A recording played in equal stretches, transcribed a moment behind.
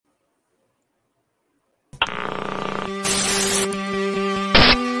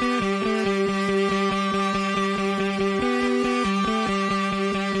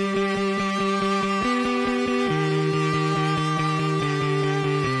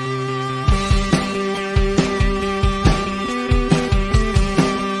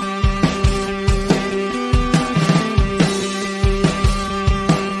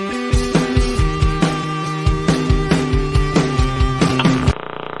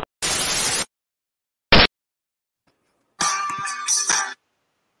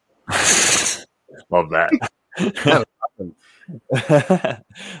Love that. That was awesome.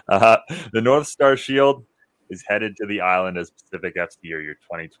 The North Star Shield is headed to the island as Pacific FC or your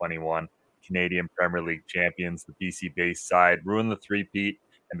 2021 Canadian Premier League champions. The BC-based side ruined the three-peat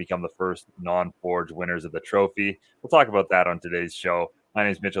and become the first non-Forge winners of the trophy. We'll talk about that on today's show. My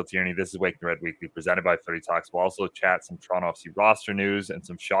name is Mitchell Tierney. This is Wake the Red Weekly, presented by 30 Talks. We'll also chat some Toronto FC roster news and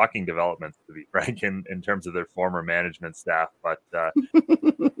some shocking developments, to be frank, in terms of their former management staff. But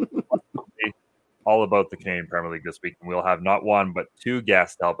all about the Canadian Premier League this week. And we'll have not one, but two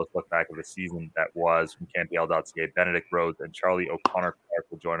guests to help us look back at the season that was from CanPL.ca. Benedict Rhodes and Charlie O'Connor Clark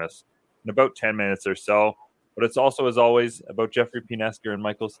will join us in about 10 minutes or so. But it's also, as always, about Jeffrey Pinesker and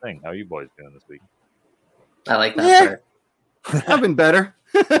Michael Singh. How are you boys doing this week? I like that part. I've been better.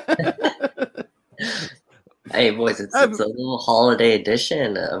 Hey, boys, it's a little holiday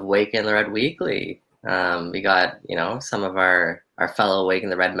edition of Wake in the Red Weekly. We got, some of our fellow Wake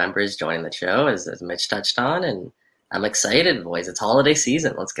in the Red members joining the show, as Mitch touched on, and I'm excited, boys. It's holiday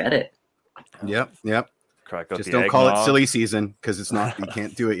season. Let's get it. Yep. Just don't call it silly season because it's not. You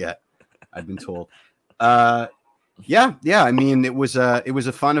can't do it yet. I've been told. Yeah. I mean, it was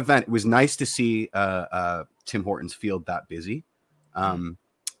a fun event. It was nice to see Tim Hortons field that busy.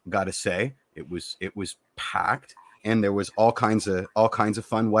 Got to say, it was packed, and there was all kinds of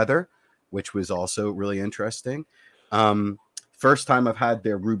fun weather, which was also really interesting. First time I've had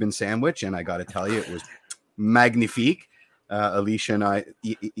their Reuben sandwich, and I got to tell you, it was magnifique. Alicia and I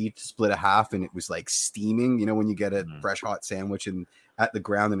each split a half, and it was like steaming. You know, when you get a fresh hot sandwich and at the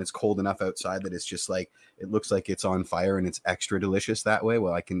ground and it's cold enough outside that it's just like, it looks like it's on fire and it's extra delicious that way.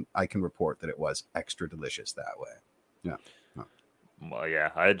 Well, I can report that it was extra delicious that way. Yeah. Well, yeah,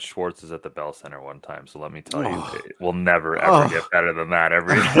 I had Schwartz's at the Bell Center one time, so let me tell you, it will never, ever get better than that.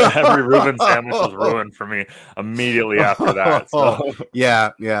 Every Reuben sandwich was ruined for me immediately after that. So.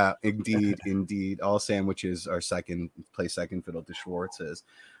 Yeah, indeed. All sandwiches are play second fiddle to Schwartz's.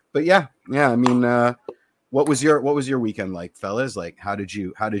 But yeah, I mean, what was your weekend like, fellas? Like, how did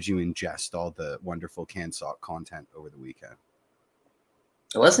you ingest all the wonderful CanSock content over the weekend?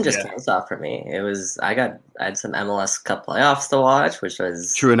 It wasn't just CanSock for me. It was I had some MLS Cup playoffs to watch, which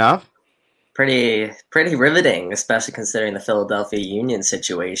was true enough. Pretty riveting, especially considering the Philadelphia Union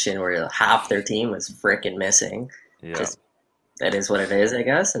situation where half their team was freaking missing. Yeah. Just, that is what it is, I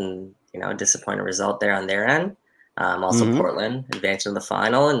guess, and disappointing result there on their end. Also, Portland advancing to the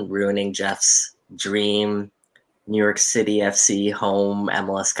final and ruining Jeff's dream New York City FC home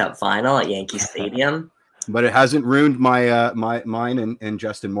MLS Cup final at Yankee Stadium. But it hasn't ruined my mine and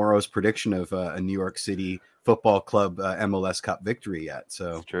Justin Morrow's prediction of a New York City Football Club MLS Cup victory yet.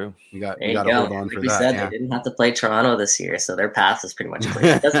 So that's true. We got to hold on for that. Said, they didn't have to play Toronto this year, so their path is pretty much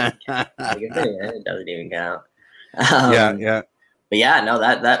clear. It doesn't even count. Yeah. But yeah, no,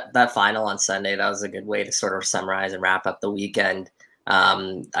 that final on Sunday, that was a good way to sort of summarize and wrap up the weekend.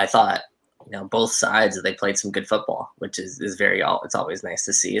 I thought, both sides, they played some good football, which is it's always nice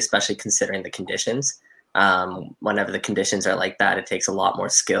to see, especially considering the conditions. Whenever the conditions are like that, it takes a lot more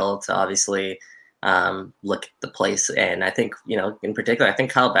skill to obviously look at the place. And I think, in particular, I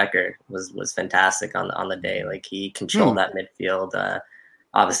think Kyle Becker was fantastic on the day. Like, he controlled that midfield.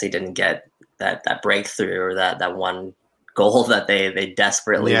 Obviously didn't get that breakthrough or that one goal that they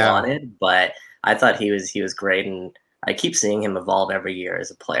desperately wanted, but I thought he was great, and I keep seeing him evolve every year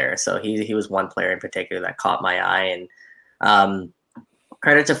as a player. So he was one player in particular that caught my eye, and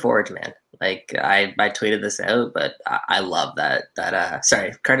credit to Forge, man. Like, I tweeted this out, but I love that.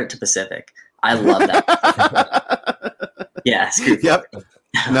 Sorry, credit to Pacific. I love that. Yeah, screw Yep.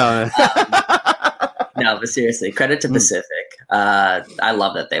 No. No, but seriously, credit to Pacific. I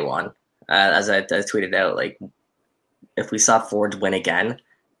love that they won. As I tweeted out, like, if we saw Forge win again,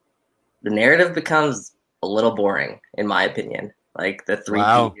 the narrative becomes a little boring, in my opinion. Like, the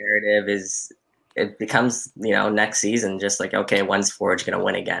 3-peat narrative it becomes, next season, just like, okay, when's Forge going to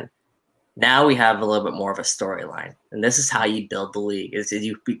win again? Now we have a little bit more of a storyline, and this is how you build the league: is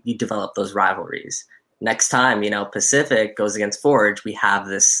you develop those rivalries. Next time, Pacific goes against Forge, we have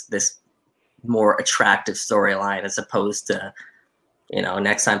this more attractive storyline, as opposed to,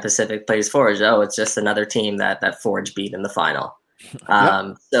 next time Pacific plays Forge, it's just another team that Forge beat in the final.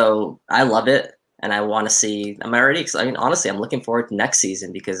 So I love it, and I want to see. I'm already excited. I mean, honestly, I'm looking forward to next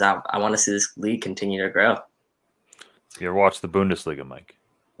season because I want to see this league continue to grow. You ever watch the Bundesliga, Mike?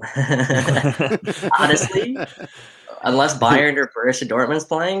 Honestly, unless Bayern or Borussia Dortmund's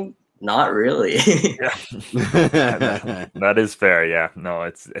playing, not really. That is fair. Yeah, no,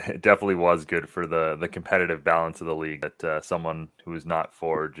 it definitely was good for the competitive balance of the league that someone who is not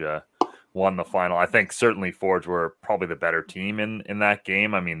Forge won the final. I think certainly Forge were probably the better team in that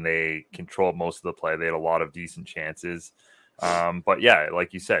game. I mean, they controlled most of the play. They had a lot of decent chances. But yeah,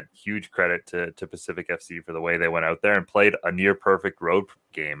 like you said, huge credit to Pacific FC for the way they went out there and played a near perfect road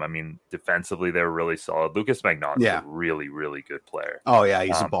game. I mean, defensively, they were really solid. Lucas Magnon's a really, really good player. Oh, yeah,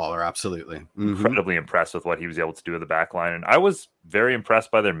 he's a baller, absolutely. Mm-hmm. Incredibly impressed with what he was able to do with the back line. And I was very impressed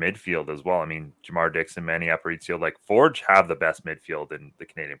by their midfield as well. I mean, Jamar Dixon, Manny Aparicio, like Forge have the best midfield in the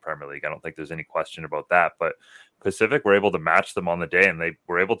Canadian Premier League. I don't think there's any question about that. But Pacific were able to match them on the day, and they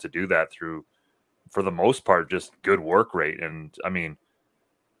were able to do that through, for the most part, just good work rate. And I mean,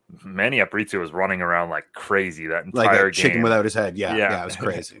 Manny Aparicio was running around like crazy that entire game. Chicken without his head. Yeah, it was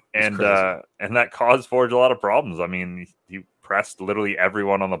crazy. And that caused Forge a lot of problems. I mean, he pressed literally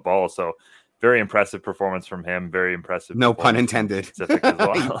everyone on the ball. So very impressive performance from him. Very impressive. No pun intended. Pacific as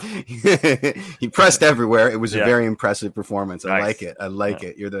well. He pressed everywhere. It was a very impressive performance. I like it. I like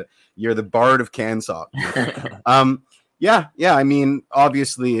it. You're the Bard of Cansock. Yeah. I mean,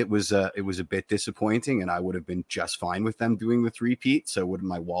 obviously, it was a bit disappointing, and I would have been just fine with them doing the three-peat. So, would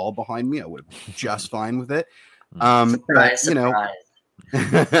my wall behind me, I would have been just fine with it. Surprise.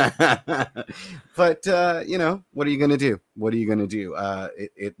 But what are you going to do? What are you going to do?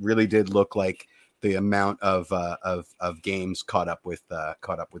 It really did look like the amount of games caught up with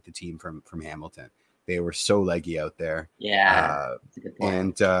the team from Hamilton. They were so leggy out there. Yeah,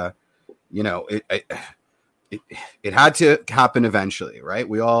 and it had to happen eventually, right?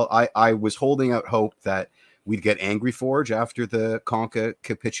 I was holding out hope that we'd get Angry Forge after the Conca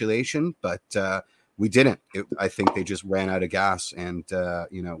capitulation, but we didn't. I think they just ran out of gas, and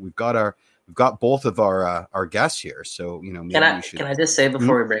we've got both of our guests here, so maybe can I just say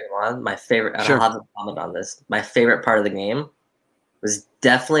before we bring them on, my favorite? Sure. I'll have a comment on this. My favorite part of the game was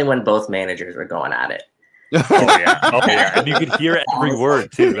definitely when both managers were going at it. Oh yeah, and you could hear every word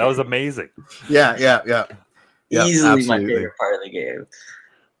too. That was amazing. Yeah. Easily absolutely. my favorite part of the game.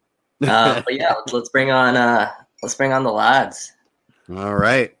 But yeah, let's bring on the lads. All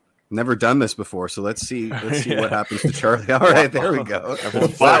right. Never done this before, so let's see what happens to Charlie. All right, there we go.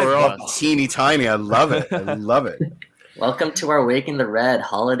 Wow, we're all teeny tiny. I love it. Welcome to our Waking the Red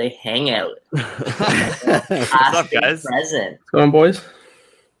holiday hangout. What's up, guys? Present. What's going on, boys?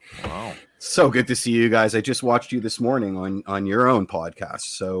 Wow. So good to see you guys. I just watched you this morning on your own podcast.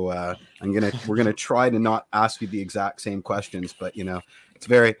 So we're gonna try to not ask you the exact same questions, but it's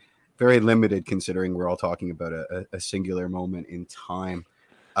very, very limited considering we're all talking about a singular moment in time.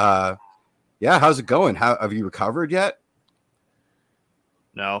 How's it going? Have you recovered yet?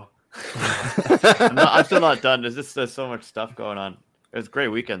 No. I'm still not done. There's so much stuff going on. It was a great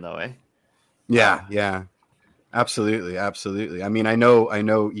weekend though, eh? Yeah. Absolutely. I mean, I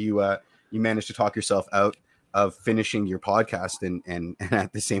know you managed to talk yourself out of finishing your podcast and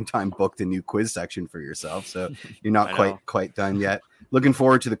at the same time booked a new quiz section for yourself. So you're not quite done yet. Looking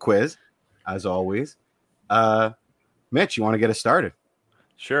forward to the quiz, as always. Mitch, you want to get us started?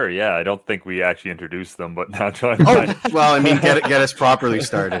 Sure, yeah. I don't think we actually introduced them, but now trying. Well, I mean, get us properly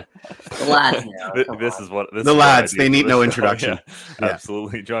started. The lads now. The lads. They need no introduction. Yeah.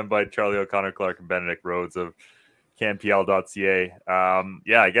 Absolutely. Joined by Charlie O'Connor Clark and Benedict Rhodes of CanPL.ca.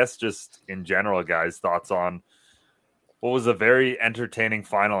 I guess just in general, guys, thoughts on what was a very entertaining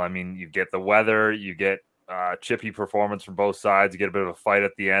final. I mean, you get the weather, you get chippy performance from both sides, you get a bit of a fight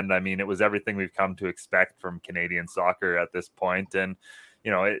at the end. I mean, it was everything we've come to expect from Canadian soccer at this point. And,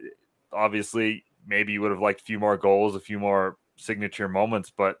 obviously maybe you would have liked a few more goals, a few more signature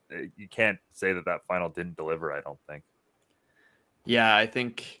moments, but you can't say that final didn't deliver, I don't think. Yeah, I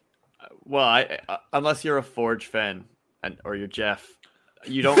think, unless you're a Forge fan or you're Jeff,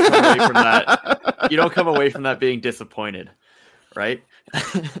 you don't come away from that. You don't come away from that being disappointed, right?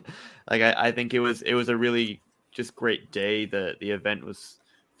 I think it was a really just great day. The event was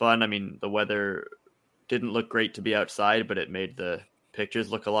fun. I mean, the weather didn't look great to be outside, but it made the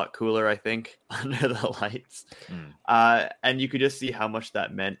pictures look a lot cooler, I think, under the lights. And you could just see how much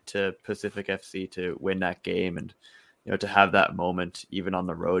that meant to Pacific FC to win that game, and to have that moment even on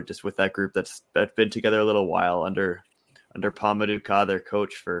the road, just with that group that's been together a little while under Pamadou Ka, their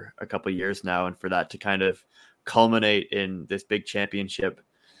coach, for a couple of years now, and for that to kind of culminate in this big championship,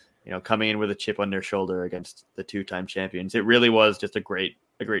 coming in with a chip on their shoulder against the two-time champions. It really was just a great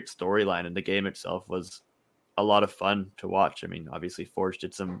storyline, and the game itself was a lot of fun to watch. I mean, obviously Forge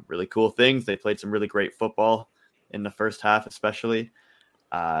did some really cool things. They played some really great football in the first half, especially.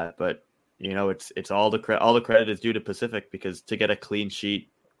 But it's all the credit is due to Pacific, because to get a clean sheet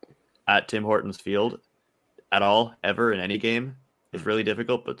at Tim Hortons Field at all, ever, in any game, is really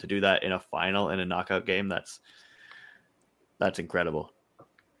difficult. But to do that in a final, in a knockout game, that's incredible.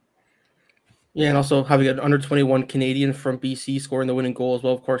 Yeah, and also having an under 21 Canadian from BC scoring the winning goal as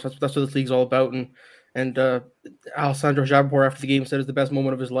well. Of course, that's what this league's all about. And Alessandro Jabor after the game said it's the best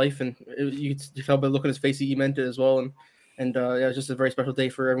moment of his life, and you tell by the look on his face he meant it as well. And yeah, it's just a very special day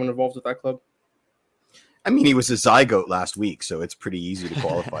for everyone involved with that club. I mean, he was a zygote last week, so it's pretty easy to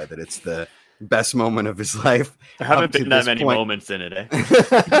qualify that it's the best moment of his life. There haven't been that many moments in it, eh?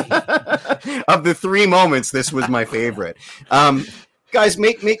 Of the 3 moments, this was my favorite. Guys,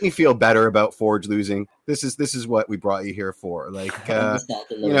 make me feel better about Forge losing. This is what we brought you here for. Like,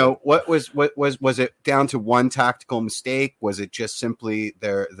 what was it down to one tactical mistake? Was it just simply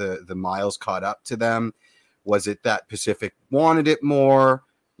the miles caught up to them? Was it that Pacific wanted it more?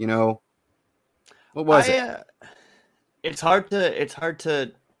 What was it? It's hard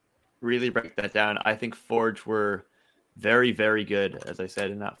to really break that down. I think Forge were very, very good, as I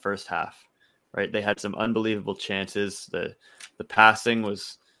said, in that first half. Right, they had some unbelievable chances. The passing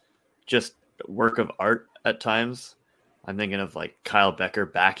was just work of art at times. I'm thinking of like Kyle Becker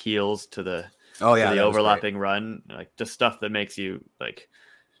back heels to the overlapping run, like just stuff that makes you like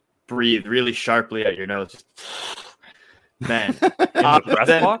breathe really sharply out your nose. Just, man, in the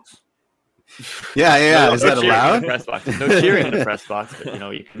press box. Yeah. No, is that allowed? Press box. No cheering in the press box, but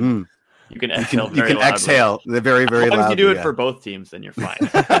you can. You can exhale. You can exhale the very, very loudly. As long as you do it for both teams, then you're fine.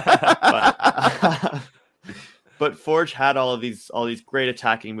 But Forge had all these great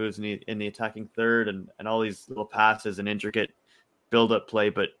attacking moves in the attacking third, and all these little passes and intricate build-up play,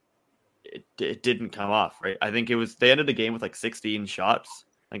 but it didn't come off. Right? I think they ended the game with like 16 shots.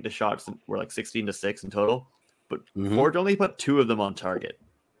 I think the shots were like 16-6 in total, but Forge only put 2 of them on target.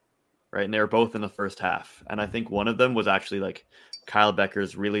 Right, and they were both in the first half, and I think one of them was actually like Kyle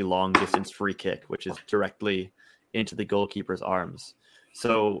Becker's really long distance free kick, which is directly into the goalkeeper's arms.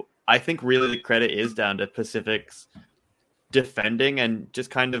 So I think really the credit is down to Pacific's defending and just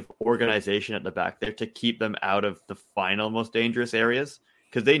kind of organization at the back there to keep them out of the final most dangerous areas,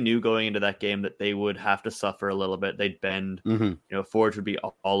 because they knew going into that game that they would have to suffer a little bit. They'd bend, Forge would be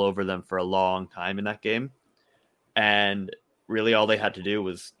all over them for a long time in that game. And really all they had to do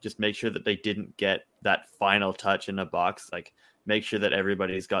was just make sure that they didn't get that final touch in the box, like make sure that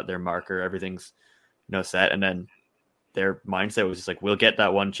everybody's got their marker, everything's set, and then their mindset was just like, we'll get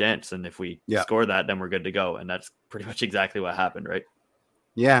that one chance, and if we score that, then we're good to go. And that's pretty much exactly what happened, right?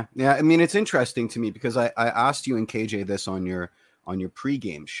 Yeah. I mean, it's interesting to me because I asked you and KJ this on your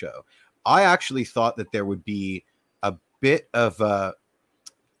pregame show. I actually thought that there would be a bit of a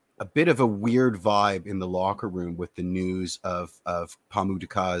weird vibe in the locker room with the news of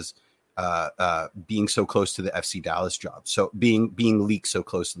Pamuduka's being so close to the FC Dallas job, so being leaked so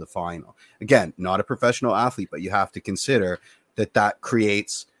close to the final. Again, not a professional athlete, but you have to consider that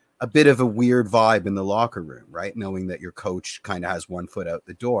creates a bit of a weird vibe in the locker room, right? Knowing that your coach kind of has one foot out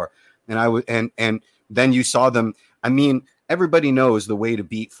the door, and then you saw them. I mean, everybody knows the way to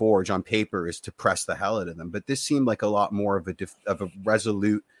beat Forge on paper is to press the hell out of them, but this seemed like a lot more of a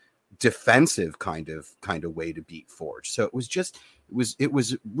resolute defensive kind of way to beat Forge. So it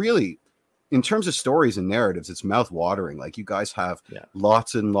was really, in terms of stories and narratives, it's mouth watering. Like, you guys have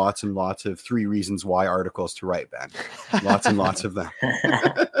lots and lots and lots of 3 reasons why articles to write, Ben. Lots and lots of them.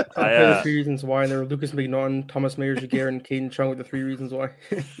 The 3 reasons why, and there were Lucas McNaughton, Thomas Mayer-Jaguar, and Caden Chung with the 3 reasons why.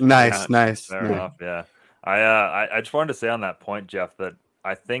 Nice. Fair enough. Yeah. I just wanted to say on that point, Jeff, that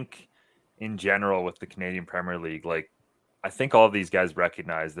I think in general with the Canadian Premier League, like, I think all of these guys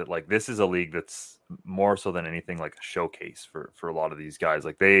recognize that, like, this is a league that's more so than anything like a showcase for a lot of these guys.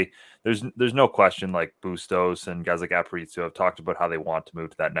 Like, there's no question, like Bustos and guys like Aparicio have talked about how they want to move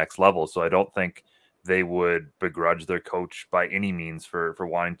to that next level. So I don't think they would begrudge their coach by any means for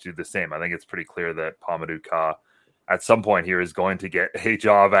wanting to do the same. I think it's pretty clear that Pamuduka at some point here is going to get a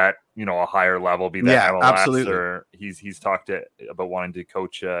job at, a higher level, be that MLS, absolutely. Or he's talked about wanting to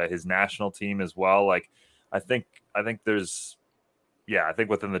coach his national team as well. Like, I think there's, I think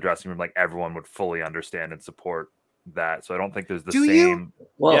within the dressing room, like, everyone would fully understand and support that. So I don't think there's the same.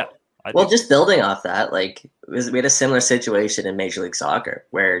 Well, just building off that, like, we had a similar situation in Major League Soccer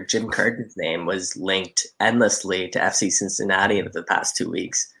where Jim Curtin's name was linked endlessly to FC Cincinnati in the past 2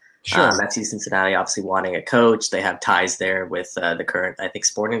 weeks. Sure. FC Cincinnati obviously wanting a coach. They have ties there with the current, I think,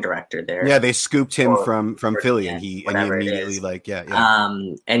 sporting director there. Yeah, they scooped him from Philly, and he immediately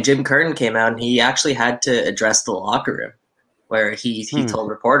and Jim Curtin came out and he actually had to address the locker room, where he told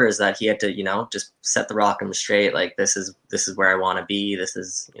reporters that he had to, just set the rock room straight. Like, this is where I want to be. This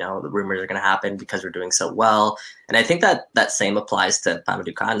is, the rumors are going to happen because we're doing so well. And I think that same applies to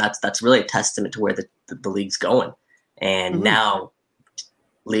Pamuduka, and that's really a testament to where the league's going. And now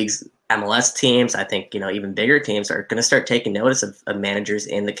leagues MLS teams, I think, even bigger teams are going to start taking notice of managers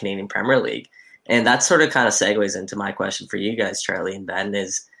in the Canadian Premier League. And that sort of kind of segues into my question for you guys, Charlie and Ben,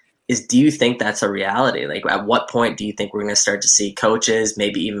 is do you think that's a reality? Like, at what point do you think we're going to start to see coaches,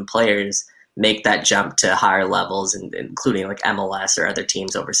 maybe even players, make that jump to higher levels, including like MLS or other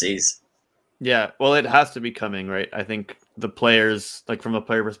teams overseas? Yeah, well, it has to be coming, right? I think the players, like from a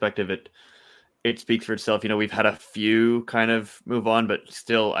player perspective, it speaks for itself. We've had a few kind of move on, but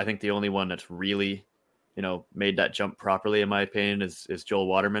still, I think the only one that's really, made that jump properly, in my opinion, is Joel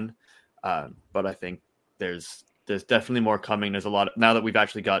Waterman. But I think there's definitely more coming. There's a lot now that we've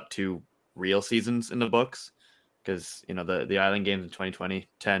actually got 2 real seasons in the books, because the Island games in 2020,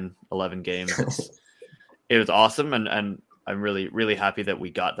 10, 11 games, it was awesome, and I'm really, really happy that we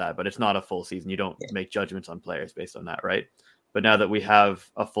got that, but it's not a full season. You don't make judgments on players based on that, right? But now that we have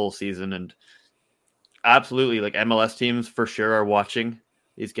a full season, and absolutely, like, MLS teams for sure are watching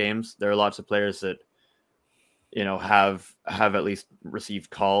these games. There are lots of players that have at least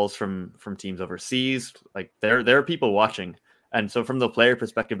received calls from teams overseas. Like, there are people watching, and so from the player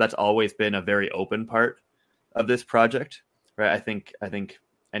perspective, that's always been a very open part of this project, right? I think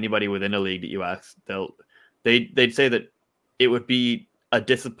anybody within a league that you ask, they'd say that it would be a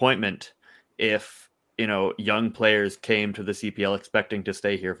disappointment if young players came to the CPL expecting to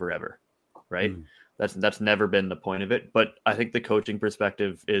stay here forever, right? That's never been the point of it. But I think the coaching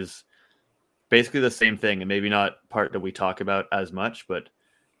perspective is basically the same thing, and maybe not part that we talk about as much, but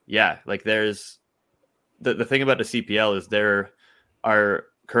yeah, like, there's the thing about the CPL is there are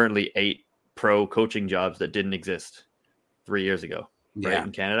currently 8 pro coaching jobs that didn't exist 3 years ago, right,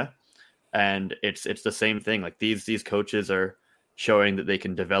 in Canada. And it's the same thing. Like, these coaches are showing that they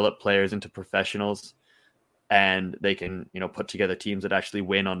can develop players into professionals, and they can, put together teams that actually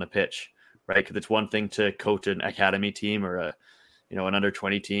win on the pitch, right? Because it's one thing to coach an academy team or an under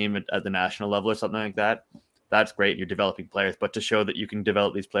 20 team at the national level or something like that. That's great. You're developing players, but to show that you can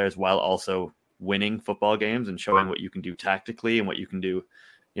develop these players while also winning football games and showing what you can do tactically and what you can do,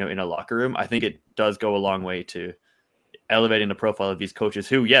 in a locker room, I think it does go a long way to elevating the profile of these coaches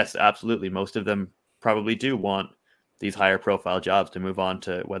who, yes, absolutely, most of them probably do want these higher profile jobs to move on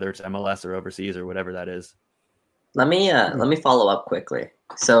to, whether it's MLS or overseas or whatever that is. Let me follow up quickly.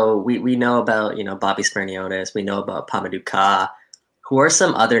 So we know about, Bobby Sperniotis, we know about Pamadou Ka. Who are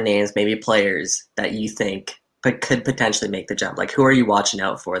some other names, maybe players, that you think could potentially make the jump? Like, who are you watching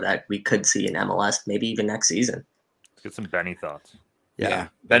out for that we could see in MLS, maybe even next season? Let's get some Benny thoughts. Yeah.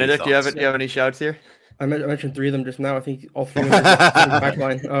 Benedict, do you have any shouts here? I mentioned 3 of them just now. I think all 3 of them are back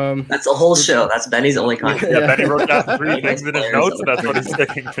line. That's a whole show. That's Benny's only content. Yeah, Benny wrote down 3 things in his notes, and that's what he's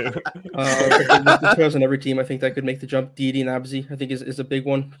sticking to. The players on every team, I think, that could make the jump. Didi and Abzi, I think, is a big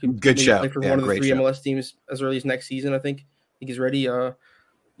one. Good shout. Play for one of the 3 MLS teams as early as next season, I think. I think he's ready. You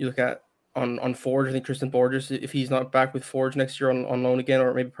look at on Forge, I think Tristan Borges, if he's not back with Forge next year on loan again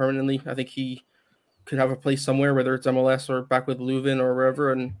or maybe permanently, I think he could have a place somewhere, whether it's MLS or back with Leuven or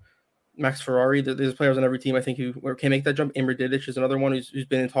wherever. And Max Ferrari, there's players on every team, I think, who can make that jump. Imre Didic is another one who's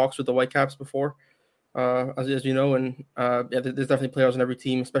been in talks with the Whitecaps before, as you know. And there's definitely players on every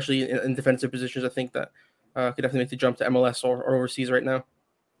team, especially in defensive positions, I think, that could definitely make the jump to MLS or overseas right now.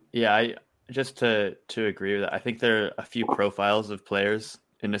 Yeah, just to agree with that, I think there are a few profiles of players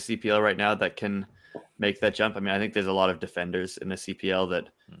in the CPL right now that can make that jump. I mean, I think there's a lot of defenders in the CPL that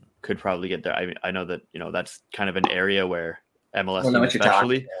could probably get there. I know that, that's kind of an area where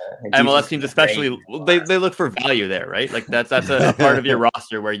MLS teams especially, they look for value there, right? Like, that's a part of your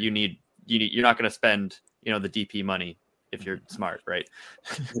roster where you're not going to spend, the DP money if you're smart, right?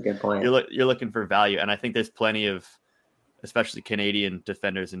 That's a good point. You're looking for value, and I think there's plenty of, especially Canadian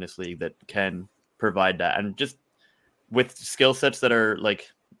defenders in this league, that can provide that, and just with skill sets that are like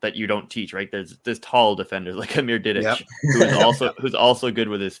that you don't teach, right? There's tall defenders like Amir Didic, who's also good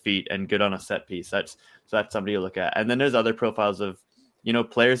with his feet and good on a set piece. That's somebody to look at. And then there's other profiles of,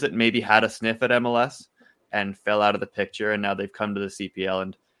 players that maybe had a sniff at MLS and fell out of the picture, and now they've come to the CPL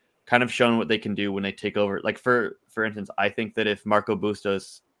and kind of shown what they can do when they take over. Like, for instance, I think that if Marco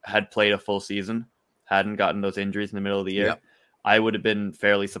Bustos had played a full season, hadn't gotten those injuries in the middle of the year, I would have been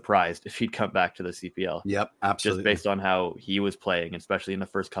fairly surprised if he'd come back to the CPL. Yep, absolutely. Just based on how he was playing, especially in the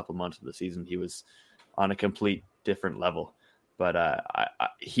first couple months of the season, he was on a complete different level. But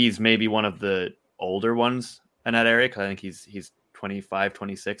he's maybe one of the older ones in that area, because I think he's 25,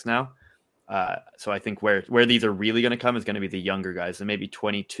 26 now. So I think where these are really going to come is going to be the younger guys, and maybe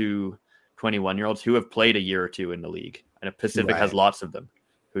 22, 21-year-olds who have played a year or two in the league. And Pacific has lots of them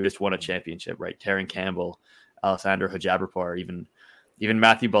who just won a championship, right? Taryn Campbell, Alessandro Hajabrapor, even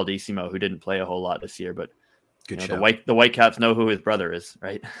Matthew Baldissimo, who didn't play a whole lot this year, but Good show. The Whitecaps know who his brother is,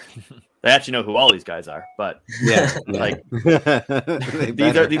 right? They actually know who all these guys are, but like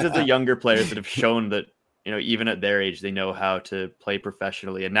these are the younger players that have shown that, even at their age, they know how to play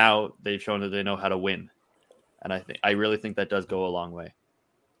professionally, and now they've shown that they know how to win. And I really think that does go a long way.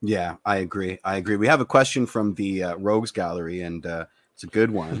 Yeah, I agree. We have a question from the Rogues Gallery, and it's a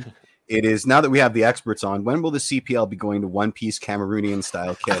good one. It is, now that we have the experts on, when will the CPL be going to one-piece Cameroonian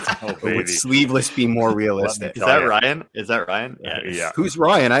style kits? Or would sleeveless be more realistic? Is that Ryan? Yeah. Who's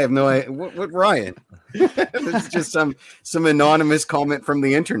Ryan? I have no idea. What Ryan? It's just some anonymous comment from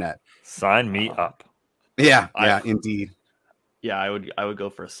the internet. Sign me up. Yeah, indeed. Yeah, I would go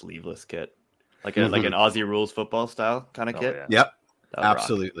for a sleeveless kit, like an Aussie rules football style kind of kit. Yeah. Yep,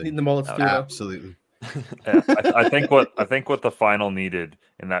 absolutely. Need the mullets too, absolutely. I think what the final needed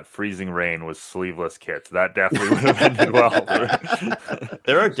in that freezing rain was sleeveless kits. That definitely would have ended well.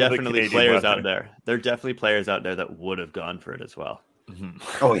 There are definitely players out there. There are definitely players out there that would have gone for it as well. Mm-hmm.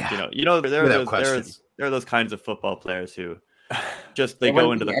 Oh yeah. There are those kinds of football players who they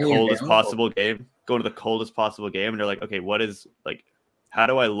go into the coldest possible game, and they're like, okay, how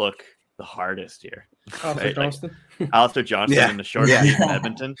do I look the hardest here? Alistair Johnston in the short sleeve in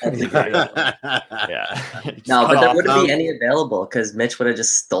Edmonton. Yeah. No, but there wouldn't be any available because Mitch would have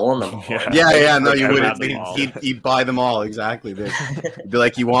just stolen them all. Yeah. No, you wouldn't. He'd buy them all. Exactly. They'd be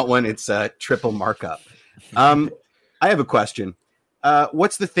like, you want one? It's a triple markup. I have a question.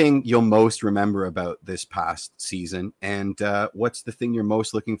 What's the thing you'll most remember about this past season? And what's the thing you're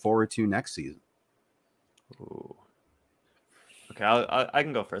most looking forward to next season? Ooh. Okay, I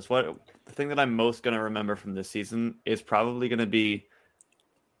can go first. The thing that I'm most going to remember from this season is probably going to be,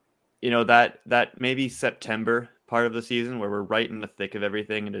 that maybe September part of the season where we're right in the thick of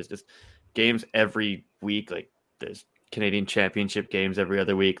everything, and there's just games every week. Like there's Canadian Championship games every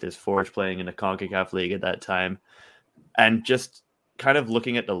other week. There's Forge playing in the CONCACAF League at that time, and just kind of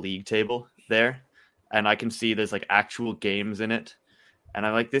looking at the league table there, and I can see there's like actual games in it, and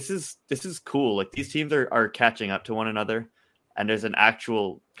I'm like, this is cool. Like these teams are catching up to one another. And there's an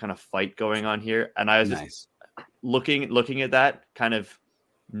actual kind of fight going on here. And I was just looking at that, kind of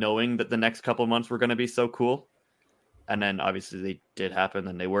knowing that the next couple of months were going to be so cool. And then obviously they did happen,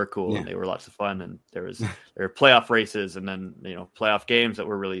 and they were cool, and they were lots of fun. And there were playoff races, and then, playoff games that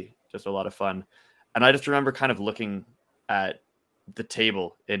were really just a lot of fun. And I just remember kind of looking at the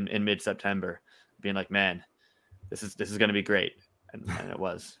table in mid-September, being like, man, this is going to be great. And it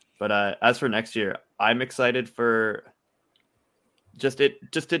was. But as for next year, I'm excited for just it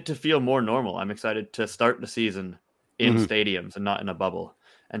to feel more normal. I'm excited to start the season in stadiums and not in a bubble,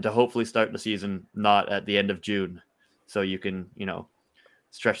 and to hopefully start the season not at the end of June, so you can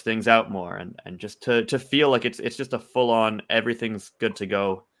stretch things out more, and just to feel like it's just a full on, everything's good to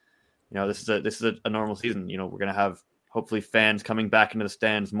go. This is a normal season. We're gonna have hopefully fans coming back into the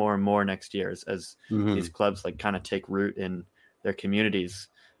stands more and more next year as these clubs kind of take root in their communities.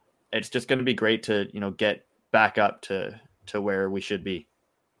 It's just going to be great to get back up to where we should be.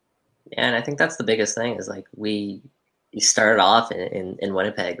 Yeah, and I think that's the biggest thing is we started off in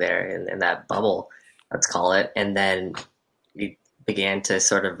Winnipeg there in that bubble, let's call it, and then we began to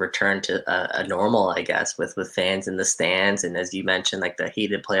sort of return to a normal, I guess, with fans in the stands, and as you mentioned, the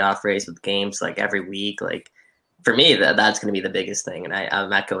heated playoff race with games every week. For me, that's going to be the biggest thing, and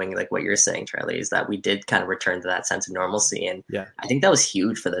I'm echoing what you're saying, Charlie, is that we did kind of return to that sense of normalcy, and I think that was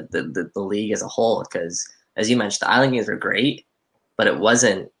huge for the league as a whole, because as you mentioned, the Island games were great, but it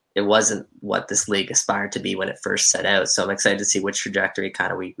wasn't what this league aspired to be when it first set out. So I'm excited to see which trajectory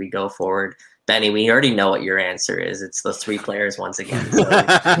kind of we go forward. Benny, we already know what your answer is. It's the three players once again. So.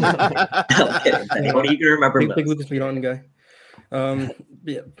 No kidding, Benny. What are you going to remember most? Big Lucas Leon guy.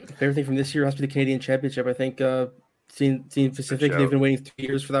 Favorite thing from this year has to be the Canadian Championship. I think seeing Pacific, they've been waiting 3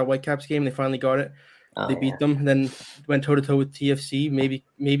 years for that Whitecaps game. They finally got it. They beat them, and then went toe to toe with TFC.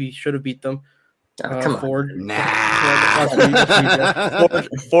 Maybe should have beat them. Ford.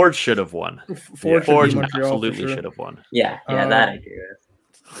 Ford should have won. Ford absolutely should have won. Yeah, that I agree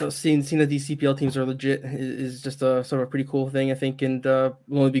with. So seeing that these CPL teams are legit is just a sort of a pretty cool thing, I think, and will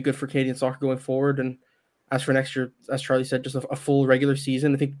only be good for Canadian soccer going forward. And as for next year, as Charlie said, just a full regular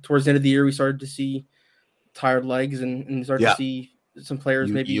season. I think towards the end of the year, we started to see tired legs and started to see some players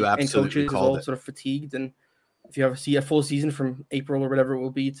and coaches all sort of fatigued. And if you see a full season from April or whatever it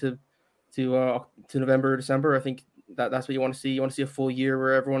will be to November or December, I think that's what you want to see. You want to see a full year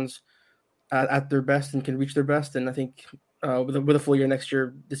where everyone's at their best and can reach their best. And I think with a full year next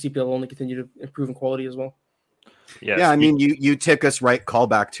year, the CPL will only continue to improve in quality as well. Yes. Yeah, I mean, you took us right. Call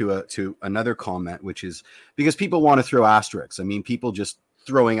back to another comment, which is because people want to throw asterisks. I mean, people just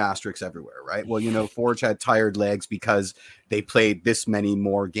throwing asterisks everywhere, right? Well, Forge had tired legs because they played this many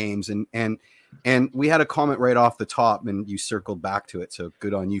more games, and we had a comment right off the top, and you circled back to it, so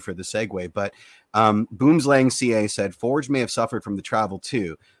good on you for the segue. But Boomslang CA said Forge may have suffered from the travel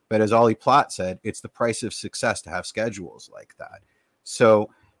too, but as Ollie Platt said, it's the price of success to have schedules like that. So,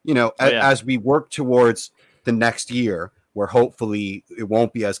 as we work towards the next year, where hopefully it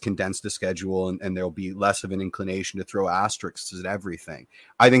won't be as condensed a schedule and there'll be less of an inclination to throw asterisks at everything.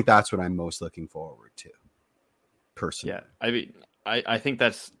 I think that's what I'm most looking forward to, personally. Yeah, I mean, I think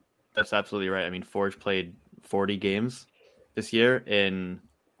that's absolutely right. I mean, Forge played 40 games this year in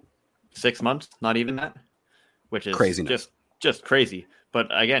 6 months, not even that, which is crazy, just crazy. But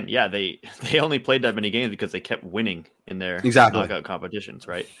again, yeah, they only played that many games because they kept winning in their knockout competitions,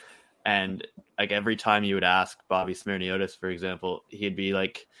 right? And like every time you would ask Bobby Smirniotis, for example, he'd be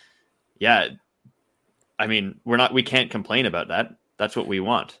like, "Yeah, I mean, we can't complain about that. That's what we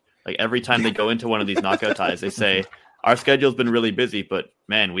want." Like every time they go into one of these knockout ties, they say, "Our schedule's been really busy, but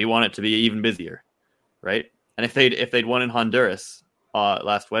man, we want it to be even busier," right? And if they'd won in Honduras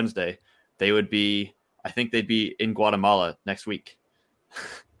last Wednesday, I think they'd be in Guatemala next week,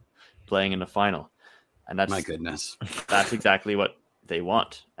 playing in the final. And that's, my goodness, that's exactly what they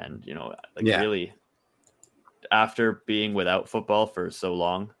want. And really, after being without football for so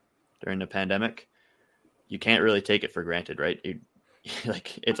long during the pandemic, you can't really take it for granted, right?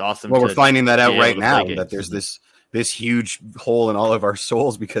 It's awesome. Well, we're finding that out right now, that there's this huge hole in all of our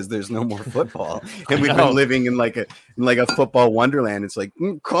souls because there's no more football, and we've been living in like a football wonderland. It's like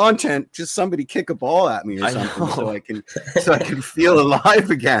content, just somebody kick a ball at me or something, so I can feel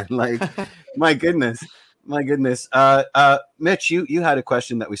alive again. Like, my goodness. Mitch, you had a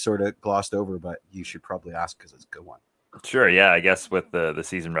question that we sort of glossed over, but you should probably ask because it's a good one. Sure, yeah. I guess with the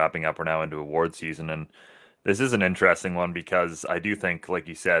season wrapping up, we're now into award season, and this is an interesting one because I do think, like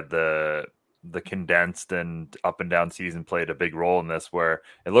you said, the condensed and up and down season played a big role in this, where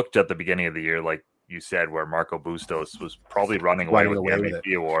it looked at the beginning of the year, like you said, where Marco Bustos was probably running away with the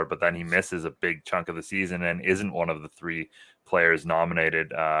MVP award, but then he misses a big chunk of the season and isn't one of the three players nominated,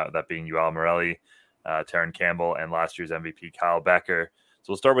 that being Yoel Morelli, Taron Campbell, and last year's MVP Kyle Becker.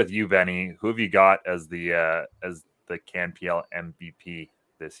 So we'll start with you, Benny. Who have you got as the CanPL MVP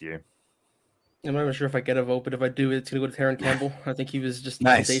this year? I'm not even sure if I get a vote, but if I do, it's going to go to Taron Campbell. I think he was just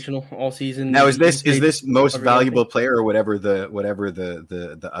sensational all season. Now, is this most valuable player or whatever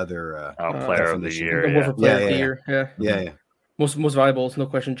the other player of the year? Yeah. Most valuable, it's no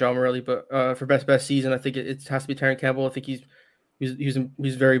question, John Morelli. But for best season, I think it has to be Taron Campbell. I think he's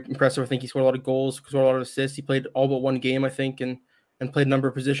very impressive. I think he scored a lot of goals, scored a lot of assists. He played all but one game, I think, and played a number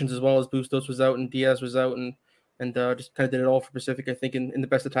of positions as well, as Bustos was out and Diaz was out, and just kind of did it all for Pacific, I think, in the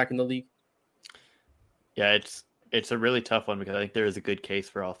best attack in the league. Yeah, it's a really tough one because I think there is a good case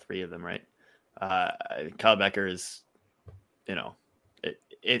for all three of them, right? Kyle Becker is,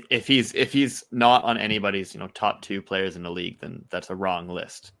 if he's not on anybody's top two players in the league, then that's a wrong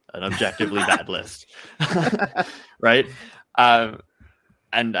list, an objectively bad list, right?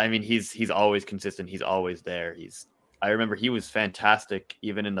 And I mean he's always consistent, he's always there. I remember he was fantastic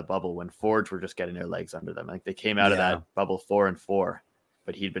even in the bubble when Forge were just getting their legs under them. Like they came out of that bubble 4-4,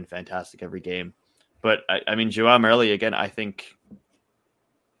 but he'd been fantastic every game. But I mean, Joao Morelli, again, I think,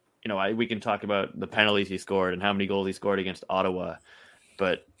 we can talk about the penalties he scored and how many goals he scored against Ottawa.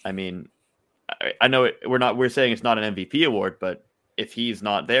 But I mean, I know we're saying it's not an MVP award, but if he's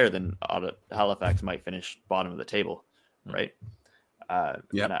not there, then Halifax might finish bottom of the table, right? And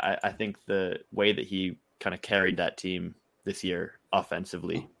I think the way that he kind of carried that team this year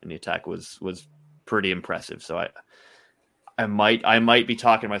offensively in the attack was pretty impressive. So I might be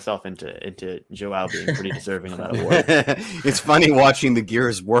talking myself into Joao being pretty deserving of that award. It's funny watching the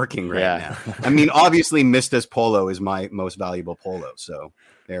gears working now. I mean, obviously, Mista's polo is my most valuable polo. So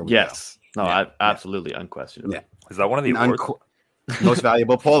there we go. No, absolutely, unquestionably. Yeah. Is that one of the awards? Most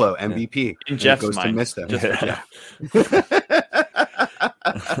valuable polo MVP in Jeff's goes mind. To Mista.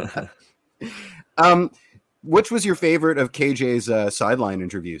 Which was your favorite of KJ's sideline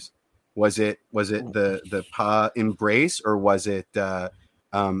interviews? Was it the Pa embrace, or was it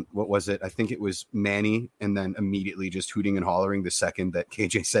what was it? I think it was Manny, and then immediately just hooting and hollering the second that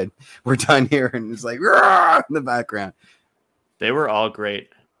KJ said we're done here, and it's like in the background. They were all great.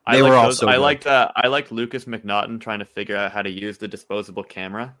 I liked Lucas McNaughton trying to figure out how to use the disposable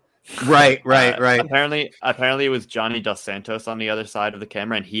camera Right. Apparently it was Johnny Dos Santos on the other side of the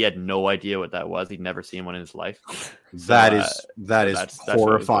camera, and he had no idea what that was. He'd never seen one in his life. That is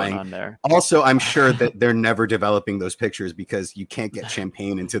horrifying. On there. Also, I'm sure that they're never developing those pictures because you can't get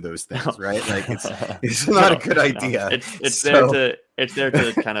champagne into those things, right? Like it's not a good idea. It's there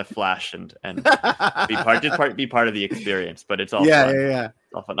to kind of flash and be part of the experience, but it's all fun.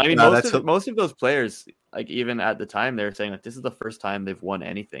 It's all fun. I mean, most of those players, like even at the time, they're saying that this is the first time they've won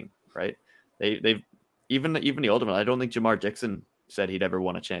anything, right? They've even the older one. I don't think Jamar Dixon said he'd ever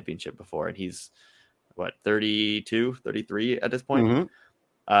won a championship before, and he's 32, 33 at this point.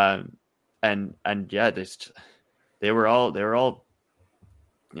 And yeah, they were all,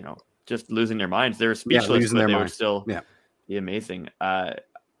 just losing their minds. They were speechless, but they would still be amazing. I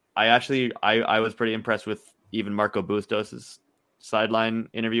was pretty impressed with even Marco Bustos' sideline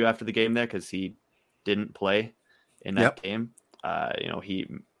interview after the game there, because he didn't play in that game.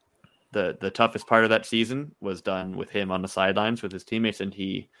 The toughest part of that season was done with him on the sidelines with his teammates, and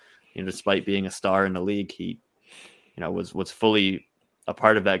he, despite being a star in the league, he, was fully a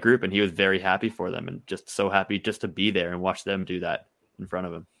part of that group, and he was very happy for them, and just so happy just to be there and watch them do that in front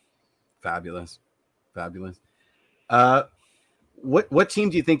of him. Fabulous. What team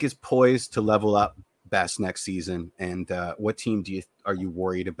do you think is poised to level up best next season, and what team are you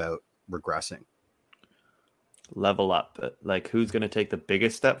worried about regressing? Level up, like who's going to take the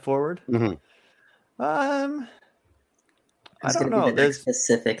biggest step forward? Mm-hmm. I don't know. There's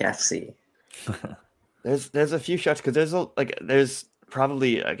specific FC. there's a few shots, because there's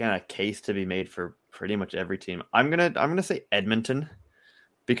probably again a case to be made for pretty much every team. I'm gonna say Edmonton,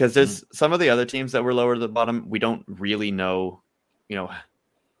 because there's some of the other teams that were lower to the bottom. We don't really know,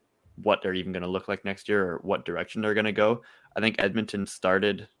 what they're even going to look like next year or what direction they're going to go. I think Edmonton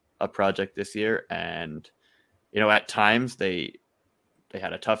started a project this year, and at times they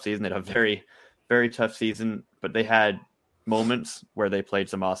had a tough season. They had a very, very tough season, but they had moments where they played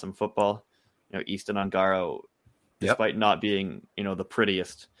some awesome football. Easton Ongaro, despite not being, the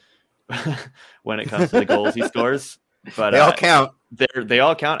prettiest when it comes to the goals he scores, but they all count. They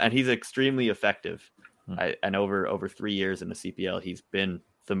all count, and he's extremely effective. And over 3 years in the CPL, he's been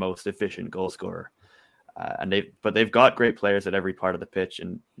the most efficient goal scorer. But they've got great players at every part of the pitch.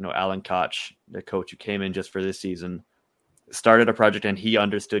 And, Alan Koch, the coach who came in just for this season, started a project, and he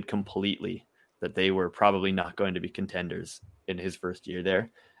understood completely that they were probably not going to be contenders in his first year there.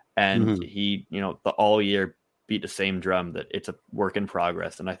 And he, all year beat the same drum that it's a work in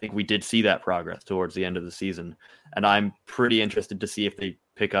progress. And I think we did see that progress towards the end of the season. And I'm pretty interested to see if they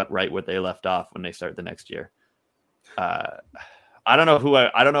pick up right where they left off when they start the next year. I don't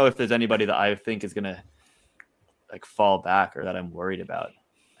know if there's anybody that I think is going to fall back or that I'm worried about.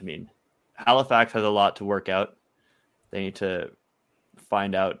 I mean, Halifax has a lot to work out. They need to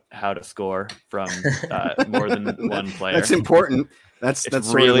find out how to score from more than one player. That's important. That's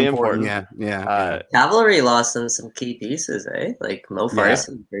really important. Yeah. Cavalry lost some key pieces, like Mo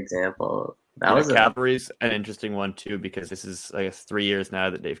Farson, for example. Cavalry's an interesting one too, because this is, I guess, 3 years now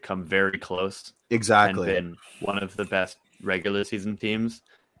that they've come very close. Exactly. And been one of the best regular season teams,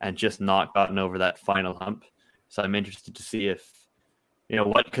 and just not gotten over that final hump. So I'm interested to see if,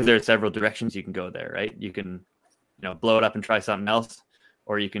 because there are several directions you can go there, right? You can, blow it up and try something else,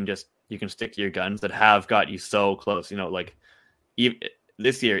 or you can stick to your guns that have got you so close, even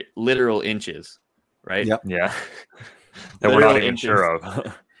this year, literal inches, right? Yep. Yeah. That we're not even sure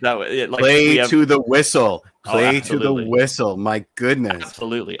of. Play to the whistle. Play to the whistle. My goodness.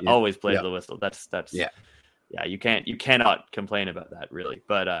 Absolutely. Yeah. Always play to the whistle. That's you cannot complain about that, really.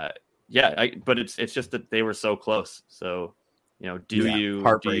 But but it's just that they were so close. So, do you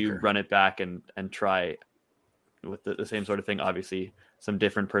run it back and try with the same sort of thing? Obviously, some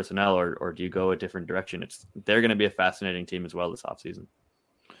different personnel, or do you go a different direction? They're going to be a fascinating team as well this offseason.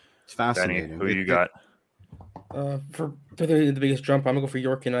 It's fascinating. Benny, who you got? For the biggest jump, I'm gonna go for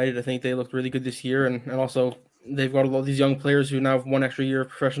York United. I think they looked really good this year, and also they've got a lot of these young players who now have 1 extra year of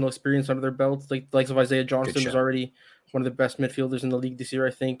professional experience under their belts. Like the likes of Isaiah Johnson was already one of the best midfielders in the league this year,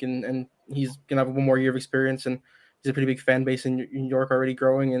 I think, and he's gonna have 1 more year of experience, and he's a pretty big fan base in York already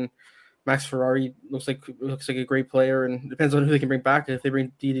growing. And Max Ferrari looks like a great player, and depends on who they can bring back. If they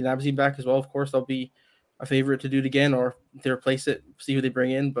bring Didi Nabzi back as well, of course, they'll be a favorite to do it again, or if they replace it, see who they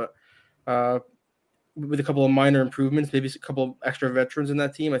bring in. But with a couple of minor improvements, maybe a couple of extra veterans in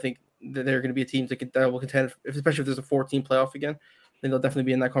that team, I think that they're going to be a team that will contend, especially if there's a 14 playoff again. Then they'll definitely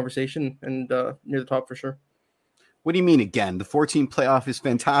be in that conversation and near the top for sure. What do you mean again? The 14 playoff is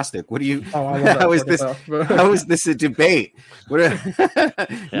fantastic. What do you? How is this a debate?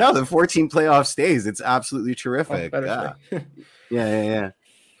 No, the 14 playoff stays. It's absolutely terrific. Yeah.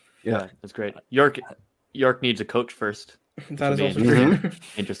 Yeah, that's great. York needs a coach first. That is also true.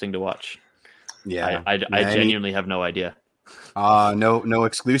 Interesting to watch. Yeah, I genuinely have no idea. No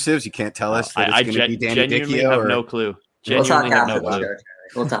exclusives. You can't tell us that it's going to be Danny genuinely Dichio, have no clue. We'll talk after the show.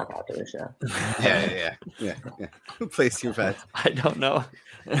 We'll talk after the show. Yeah. Who plays your bets? I don't know.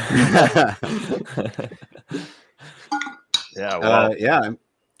 Yeah. Well.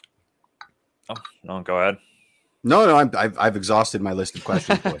 Oh, no, go ahead. No, I've exhausted my list of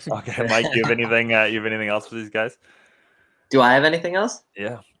questions, boys. Okay, Mike, you have anything? You have anything else for these guys? Do I have anything else?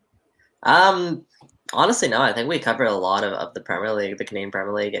 Yeah. Honestly, no. I think we covered a lot of the Premier League, the Canadian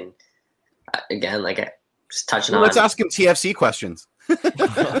Premier League, and again, like just touching on. Let's ask him TFC questions.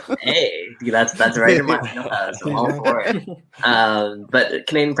 Hey, that's right in my wheelhouse. I'm all for it. But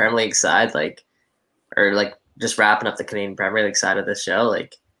Canadian Premier League side, just wrapping up the Canadian Premier League side of this show,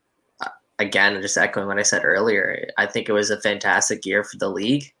 again, just echoing what I said earlier, I think it was a fantastic year for the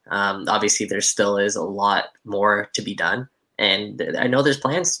league. Obviously, there still is a lot more to be done. And I know there's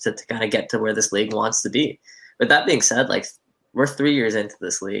plans to kind of get to where this league wants to be. But that being said, we're 3 years into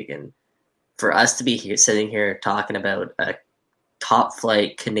this league. And for us to be sitting here talking about a top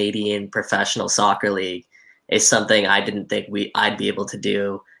flight Canadian professional soccer league is something I didn't think I'd be able to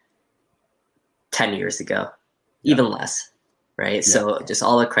do 10 years ago, even less. Right. Yeah. So just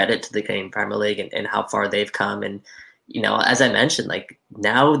all the credit to the Canadian Premier League and how far they've come. And, as I mentioned,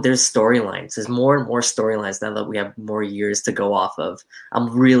 now there's storylines. There's more and more storylines now that we have more years to go off of. I'm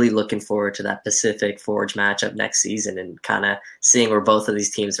really looking forward to that Pacific Forge matchup next season and kind of seeing where both of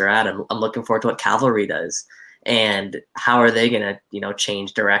these teams are at. I'm looking forward to what Cavalry does and how are they going to,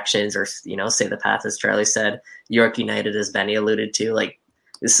 change directions or, say the path, as Charlie said, York United, as Benny alluded to,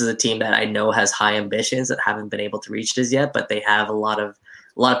 this is a team that I know has high ambitions that haven't been able to reach it as yet, but they have a lot of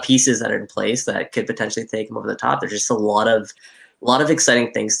pieces that are in place that could potentially take them over the top. There's just a lot of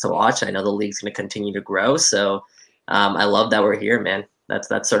exciting things to watch. I know the league's going to continue to grow. So I love that we're here, man.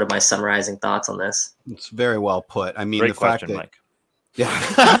 That's sort of my summarizing thoughts on this. It's very well put. I mean, great the question, fact that, Mike. Yeah.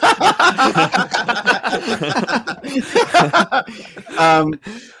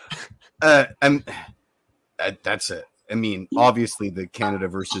 That's it. I mean, obviously, the Canada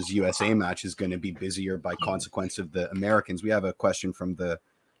versus USA match is going to be busier by consequence of the Americans. We have a question from the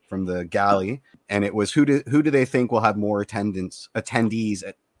galley, and it was who do they think will have more attendees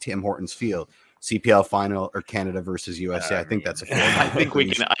at Tim Hortons Field? CPL final or Canada versus USA? I think that's a fair. I think we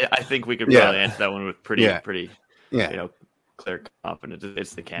can. I think we could probably answer that one with pretty clear confidence.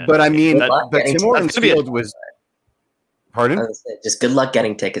 It's the Canada. But I mean, but Tim Hortons Field was. Pardon? Just good luck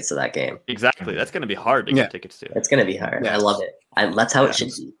getting tickets to that game. Exactly. That's going to be hard to get tickets to. It's going to be hard. Yeah. I love it. That's how it should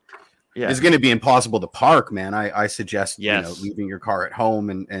be. Yeah. It's going to be impossible to park, man. I suggest leaving your car at home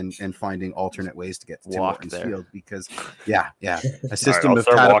and finding alternate ways to get to Tim Hortons Field because a system of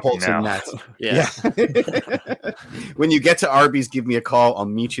catapults and nets. Yeah. When you get to Arby's, give me a call. I'll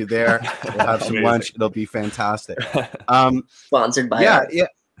meet you there. We'll have some lunch. It'll be fantastic. Sponsored by Arby's. Yeah.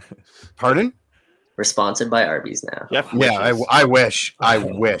 Pardon? We're sponsored by Arby's now. I wish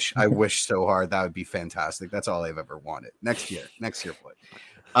so hard. That would be fantastic. That's all I've ever wanted. Next year, boy.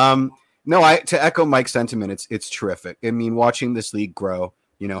 To echo Mike's sentiment, it's terrific. I mean, watching this league grow,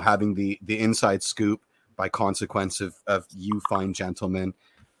 having the inside scoop by consequence of you fine gentlemen,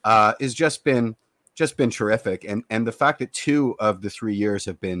 is just been terrific. And the fact that 2 of the 3 years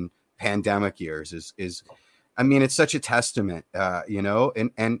have been pandemic years is I mean, it's such a testament,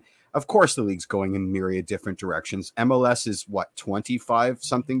 and of course, the league's going in myriad different directions. MLS is 25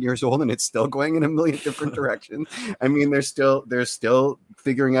 something years old, and it's still going in a million different directions. I mean, they're still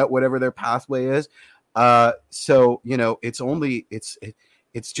figuring out whatever their pathway is. So it's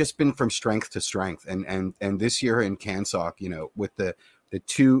just been from strength to strength. And this year in CanSoc, with the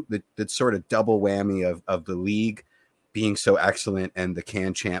sort of double whammy of the league being so excellent and the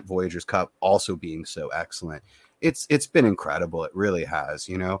Can Champ Voyagers Cup also being so excellent, it's been incredible. It really has.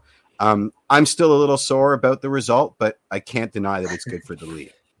 I'm still a little sore about the result, but I can't deny that it's good for the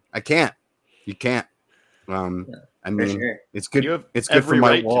league. I can't. You can't. I mean, sure. It's good. It's good for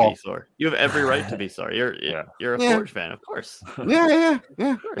my wall. You have every right to be sorry. You're a Forge fan, of course. Yeah.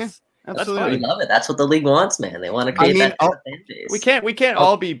 Absolutely, we love it. That's what the league wants, man. They want to create that fan base. We can't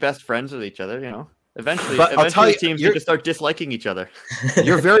all be best friends with each other, Eventually, teams need to start disliking each other.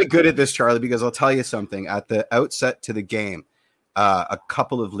 You're very good at this, Charlie, because I'll tell you something. At the outset to the game, a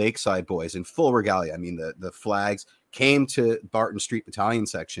couple of Lakeside boys in full regalia, I mean, the flags, came to Barton Street Battalion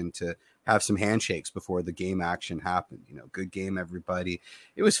section to have some handshakes before the game action happened. Good game, everybody.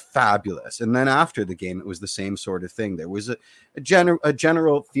 It was fabulous. And then after the game, it was the same sort of thing. There was a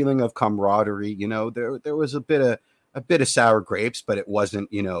general feeling of camaraderie. There was a bit a bit of sour grapes, but it wasn't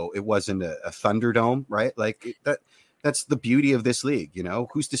a Thunderdome, right? Like that's the beauty of this league.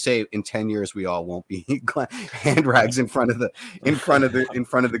 Who's to say in 10 years we all won't be hand rags in front of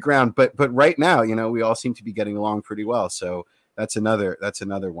the ground? But right now, we all seem to be getting along pretty well. So that's another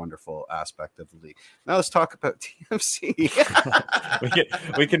wonderful aspect of the league. Now let's talk about TFC.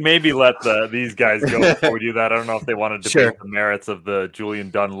 we can maybe let these guys go before we do that. I don't know if they want to debate the merits of the Julian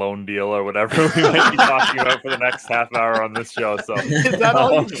Dunn loan deal or whatever we might be talking about for the next half hour on this show. So is that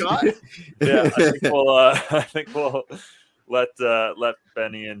all you've got? Yeah, I think we'll let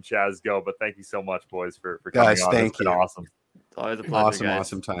Benny and Chaz go. But thank you so much, boys, for coming guys, on. It's been awesome. It's always a pleasure,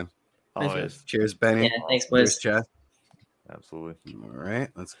 awesome time. Always. Cheers, Benny. Yeah, thanks, boys. Cheers, Chaz. Absolutely. All right,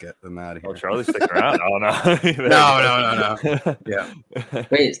 let's get them out of here. Oh, Charlie's sticking around. Oh, no. No. Yeah.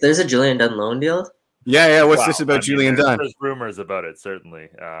 Wait, there's a Julian Dunn loan deal? Yeah. What's this about Julian Dunn? There's rumors about it, certainly.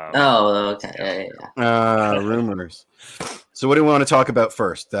 Okay. Yeah. Rumors. So what do we want to talk about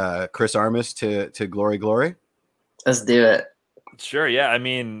first? Chris Armas to glory? Let's do it. Sure, yeah. I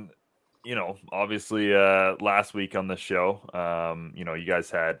mean, obviously last week on the show, you guys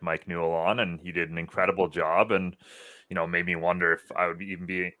had Mike Newell on, and he did an incredible job, and made me wonder if I would even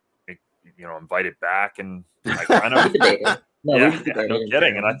be, invited back. And I kind of, no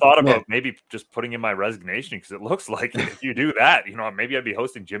kidding. And I thought about maybe just putting in my resignation, because it looks like if you do that, maybe I'd be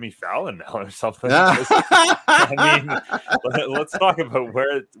hosting Jimmy Fallon now or something. I mean, let's talk about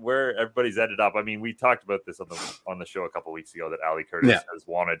where everybody's ended up. I mean, we talked about this on the show a couple of weeks ago that Ali Curtis has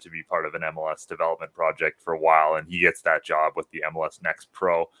wanted to be part of an MLS development project for a while, and he gets that job with the MLS Next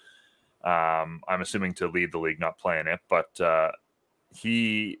Pro. I'm assuming to lead the league, not playing it, but I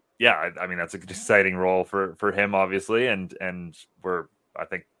mean, that's an exciting role for him, obviously, and we're, I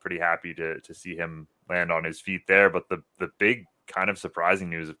think, pretty happy to see him land on his feet there. But the big kind of surprising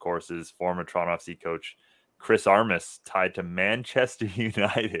news, of course, is former Toronto FC coach Chris Armas tied to Manchester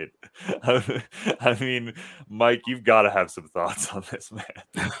United. I mean, Mike, you've got to have some thoughts on this,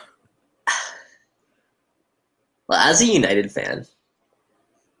 man. Well, as a United fan,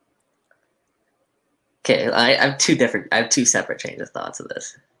 okay, I have two separate chains of thoughts of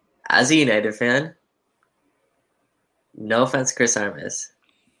this. As a United fan, no offense to Chris Armas,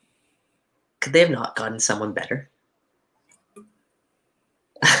 could they have not gotten someone better?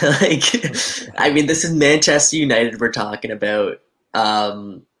 I mean, this is Manchester United we're talking about.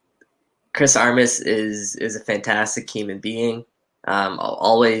 Chris Armas is a fantastic human being.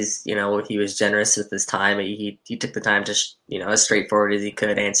 Always, he was generous with his time. He took the time to, as straightforward as he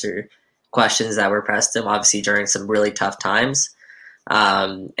could, answer questions that were pressed him, obviously during some really tough times.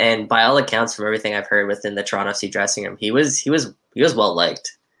 And by all accounts, from everything I've heard within the Toronto FC dressing room, he was well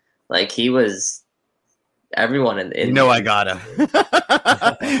liked. Like, he was everyone in I gotta. for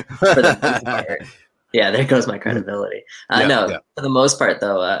the most part. Yeah, there goes my credibility. For the most part,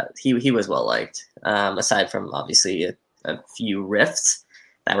 though, he was well liked. Aside from obviously a few rifts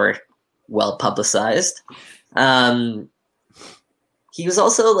that were well publicized, he was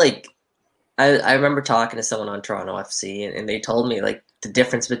also like. I remember talking to someone on Toronto FC, and they told me like the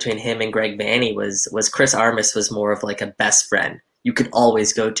difference between him and Greg Vanney was Chris Armas was more of like a best friend you could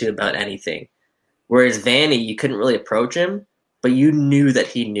always go to about anything, whereas Vanney, you couldn't really approach him, but you knew that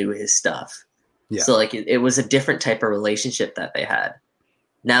he knew his stuff. Yeah. So like it was a different type of relationship that they had.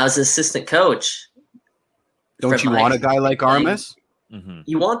 Now as assistant coach, don't you want a guy like Armas? Mm-hmm.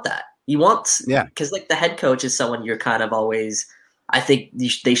 You want that. You want because like the head coach is someone you're kind of always. I think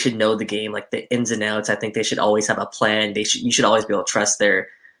they should know the game, like the ins and outs. I think they should always have a plan. You should always be able to trust their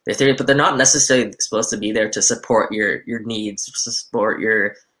theory, but they're not necessarily supposed to be there to support your needs, to support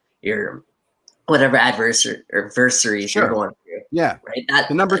your whatever adversaries you're going through. Yeah, right.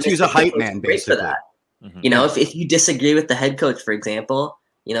 The number 2 is a hype man, basically. For that. Mm-hmm. If you disagree with the head coach, for example,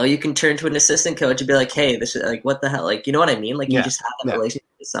 you can turn to an assistant coach and be like, "Hey, this is like what the hell?" Like, you know what I mean? Like, you just have that relationship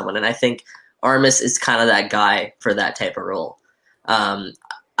with someone, and I think Armas is kind of that guy for that type of role.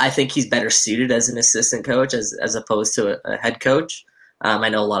 I think he's better suited as an assistant coach as opposed to a head coach. I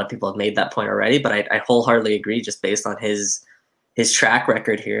know a lot of people have made that point already, but I wholeheartedly agree just based on his track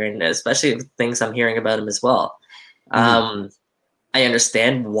record here, and especially things I'm hearing about him as well. Mm-hmm. I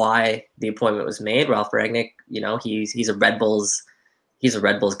understand why the appointment was made. Ralph Rangnick, he's a Red Bulls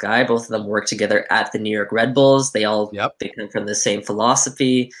guy. Both of them work together at the New York Red Bulls. They come from the same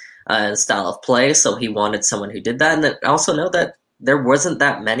philosophy and style of play, so he wanted someone who did that. And then I also know that there wasn't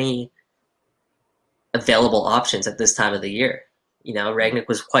that many available options at this time of the year. Rangnick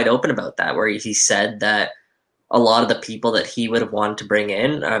was quite open about that, where he said that a lot of the people that he would have wanted to bring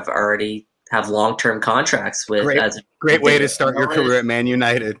in have already have long-term contracts with. Great way to start your career at Man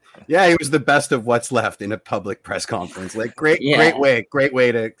United. Yeah, he was the best of what's left in a public press conference. Like great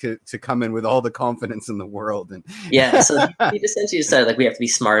way to come in with all the confidence in the world. And so he essentially said like we have to be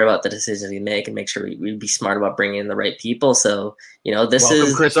smart about the decisions we make and make sure we be smart about bringing in the right people. So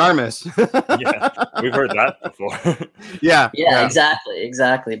welcome Chris Armas. Yeah, we've heard that before. Yeah,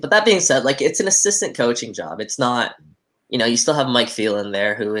 exactly. But that being said, like it's an assistant coaching job. It's not. You still have Mike Phelan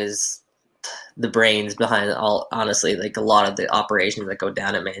there, who is the brains behind honestly, like a lot of the operations that go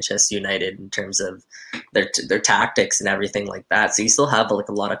down at Manchester United in terms of their tactics and everything like that. So you still have like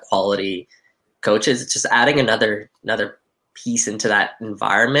a lot of quality coaches. It's just adding another piece into that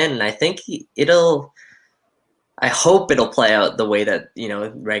environment. And I think I hope it'll play out the way that,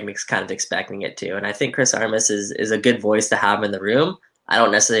 Rangnick's kind of expecting it to. And I think Chris Armas is a good voice to have in the room. I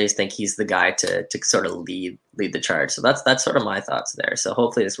don't necessarily think he's the guy to sort of lead the charge. So that's sort of my thoughts there. So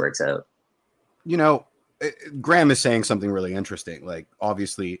hopefully this works out. Graham is saying something really interesting. Like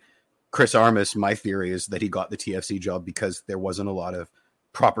obviously Chris Armas, my theory is that he got the TFC job because there wasn't a lot of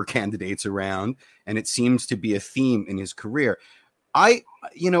proper candidates around. And it seems to be a theme in his career.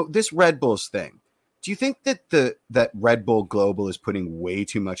 This Red Bulls thing, do you think that Red Bull Global is putting way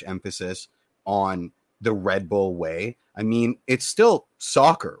too much emphasis on the Red Bull way? I mean, it's still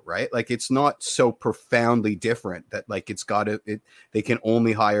soccer, right? Like it's not so profoundly different that like they can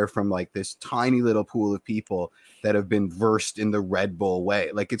only hire from like this tiny little pool of people that have been versed in the Red Bull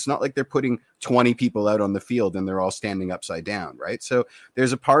way. Like it's not like they're putting 20 people out on the field and they're all standing upside down, right? So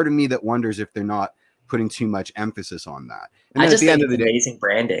there's a part of me that wonders if they're not putting too much emphasis on that. And I just think it's amazing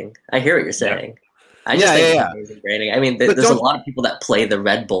branding. I hear what you're saying. Yeah. I just think it's amazing branding. I mean, there's a lot of people that play the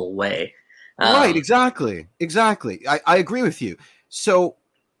Red Bull way. Right, exactly. I agree with you. So,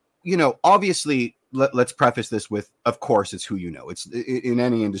 obviously, let's preface this with, of course, it's who you know. It's in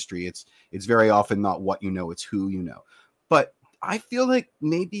any industry. It's very often not what you know; it's who you know. But I feel like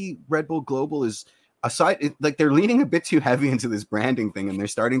maybe Red Bull Global is like they're leaning a bit too heavy into this branding thing, and they're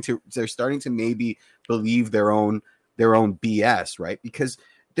starting to maybe believe their own BS, right? Because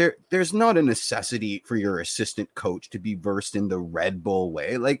there's not a necessity for your assistant coach to be versed in the Red Bull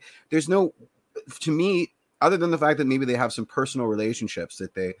way. Like there's no, to me, other than the fact that maybe they have some personal relationships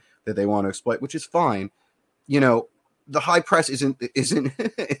that they want to exploit, which is fine. The high press isn't the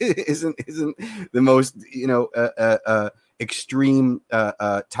most, extreme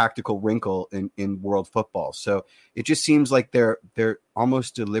tactical wrinkle in world football. So it just seems like they're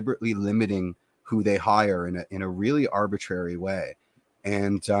almost deliberately limiting who they hire in a really arbitrary way.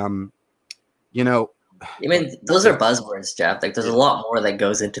 And, I mean, those are buzzwords, Jeff. Like, there's a lot more that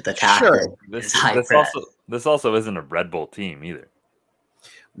goes into the tackle. Sure. This also isn't a Red Bull team either.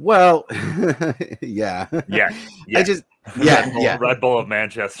 Well, yeah. Red Bull of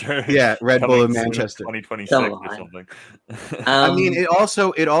Manchester. Yeah, Red Bull of Manchester. 2026 or something. I mean, it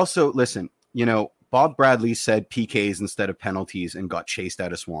also listen, Bob Bradley said PKs instead of penalties and got chased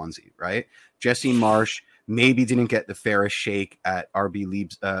out of Swansea, right? Jesse Marsh maybe didn't get the fairest shake at RB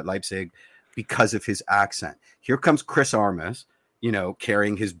Leipzig because of his accent. Here comes Chris Armas,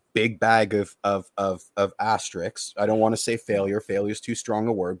 carrying his big bag of asterisks. I don't want to say failure. Failure is too strong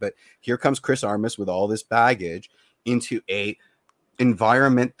a word, but here comes Chris Armas with all this baggage into a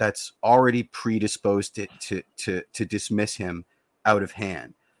environment that's already predisposed to dismiss him out of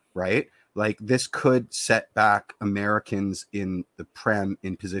hand, right? Like this could set back Americans in the Prem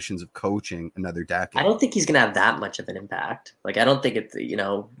in positions of coaching another decade. I don't think he's going to have that much of an impact. Like, I don't think it's,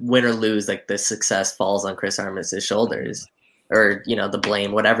 win or lose, like the success falls on Chris Armas' shoulders, or, the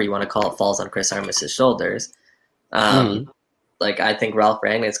blame, whatever you want to call it, falls on Chris Armas' shoulders. Like, I think Ralph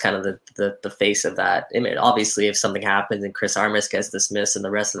Rangnick is kind of the face of that image. Obviously, if something happens and Chris Armas gets dismissed and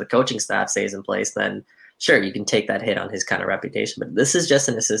the rest of the coaching staff stays in place, then sure, you can take that hit on his kind of reputation, but this is just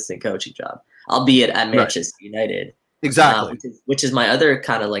an assistant coaching job, albeit at Manchester United. Exactly. Which is my other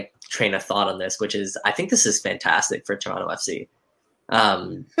kind of like train of thought on this, which is I think this is fantastic for Toronto FC.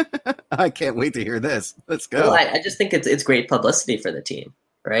 I can't wait to hear this. Let's go. Well, I just think it's great publicity for the team,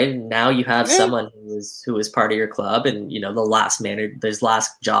 right? Now you have someone who was part of your club, and his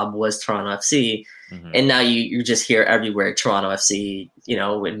last job was Toronto FC. Mm-hmm. And now you just hear everywhere Toronto FC,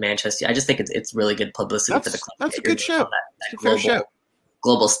 in Manchester. I just think it's really good publicity for the club. That's a good show.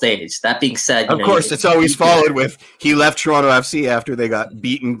 Global stage. That being said, of course, it's always followed with he left Toronto FC after they got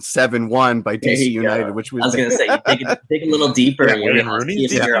beaten 7-1 by DC United, which was. I was going to say, dig a little deeper. Wayne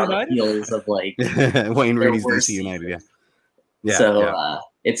Rooney's DC United. On the heels of like Wayne Rooney's DC United. Yeah. So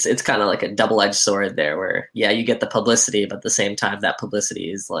it's kind of like a double-edged sword there, where you get the publicity, but at the same time, that publicity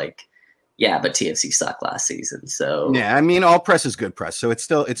is like. Yeah, but TFC sucked last season. So yeah, I mean, all press is good press. So it's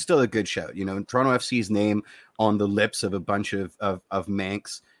still a good shout. Toronto FC's name on the lips of a bunch of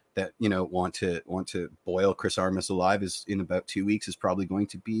Manx that want to boil Chris Armas alive is in about 2 weeks is probably going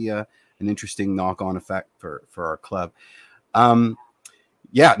to be an interesting knock-on effect for our club.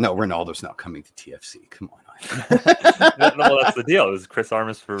 Yeah, no, Ronaldo's not coming to TFC. Come on. No, that's the deal. It was Chris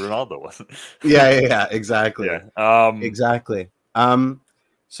Armas for Ronaldo, wasn't it? Yeah, exactly. Yeah. Exactly.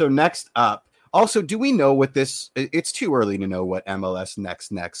 So next up, also, do we know what this? It's too early to know what MLS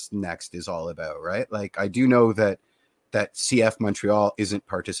next is all about, right? Like, I do know that CF Montreal isn't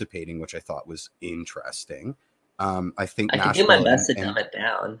participating, which I thought was interesting. I think I can do my best to dumb it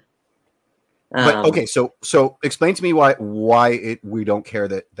down. But okay, so explain to me why we don't care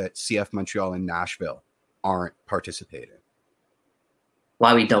that CF Montreal and Nashville aren't participating.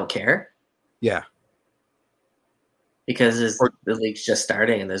 Why we don't care? Yeah. Because the league's just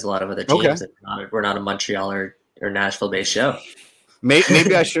starting and there's a lot of other teams. Okay. And we're not a Montreal or Nashville-based show.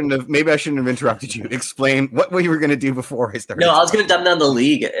 Maybe I shouldn't have interrupted you. Explain what you were going to do before I started. No, I was going to dumb down the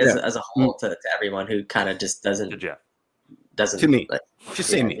league as a whole to everyone who kind of just doesn't to me. Just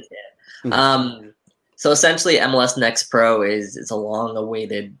say me. So essentially, MLS Next Pro is a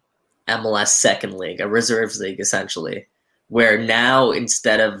long-awaited MLS second league, a reserves league, essentially, where now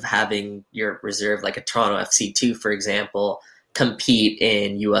instead of having your reserve, like a Toronto FC2, for example, compete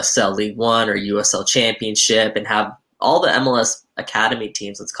in USL League One or USL Championship and have all the MLS academy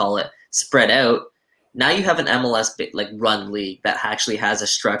teams, let's call it, spread out. Now you have an MLS run league that actually has a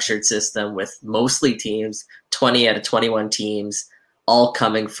structured system with mostly teams, 20 out of 21 teams, all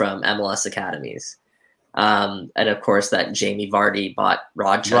coming from MLS academies. And of course that Jamie Vardy bought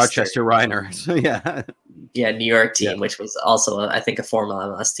Rochester Reiner. So yeah, New York team, which was also I think a former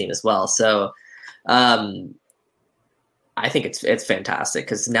MLS team as well. So I think it's fantastic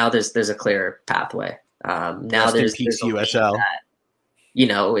because now there's a clear pathway. Now there's USL.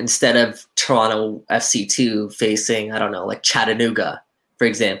 That, instead of Toronto FC2 facing, I don't know, like Chattanooga, for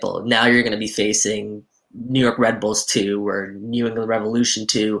example, now you're going to be facing New York Red Bulls 2 or New England Revolution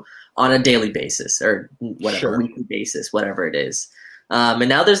 2 on a daily basis or whatever, weekly basis, whatever it is. And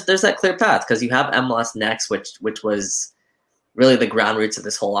now there's that clear path because you have MLS Next, which was really the ground roots of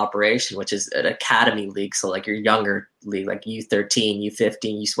this whole operation, which is an academy league. So like your younger league, like U13,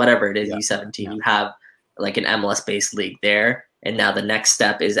 U15, whatever it is, U17, you have like an MLS based league there. And now the next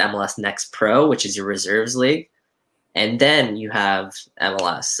step is MLS Next Pro, which is your reserves league. And then you have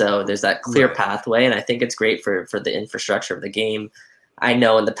MLS. So there's that clear pathway. And I think it's great for the infrastructure of the game. I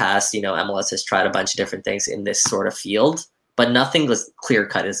know in the past, MLS has tried a bunch of different things in this sort of field, but nothing as clear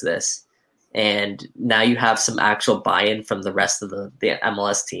cut as this. And now you have some actual buy-in from the rest of the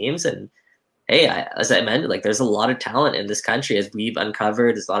MLS teams. And hey, as I mentioned, there's a lot of talent in this country as we've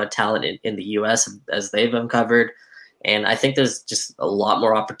uncovered. There's a lot of talent in the U.S. as they've uncovered. And I think there's just a lot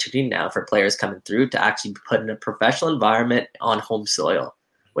more opportunity now for players coming through to actually put in a professional environment on home soil,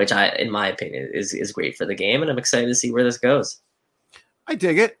 which in my opinion, is great for the game. And I'm excited to see where this goes. I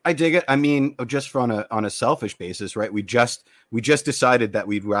dig it. I mean, just on a selfish basis, right? We just decided that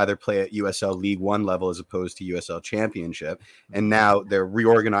we'd rather play at USL League One level as opposed to USL Championship, and now they're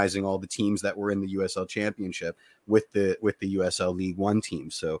reorganizing all the teams that were in the USL Championship with the USL League One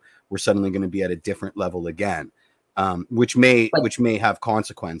team. So we're suddenly going to be at a different level again, which may have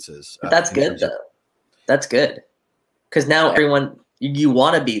consequences. That's good though. That's good because now everyone you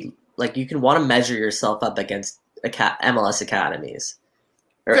want to be like you can want to measure yourself up against MLS academies.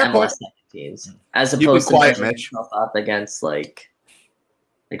 Or MLS teams, as opposed to measuring yourself up against like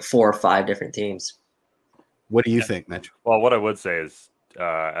 4 or 5 different teams. What do you think, Mitch? Well, what I would say is,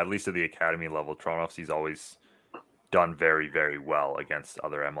 at least at the academy level, Toronto FC's always done very, very well against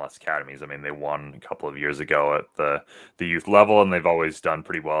other MLS academies. I mean, they won a couple of years ago at the youth level, and they've always done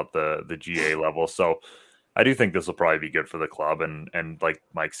pretty well at the GA level. So I do think this will probably be good for the club, and like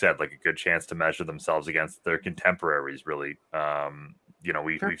Mike said, like a good chance to measure themselves against their contemporaries. Really,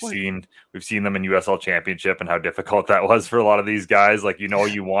 we've seen them in USL Championship and how difficult that was for a lot of these guys. Like,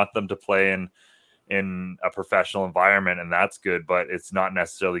 you want them to play in a professional environment, and that's good, but it's not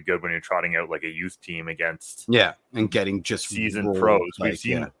necessarily good when you're trotting out like a youth team against and getting just seasoned pros. We've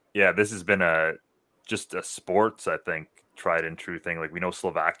seen this has been just a sports, I think, tried and true thing. Like, we know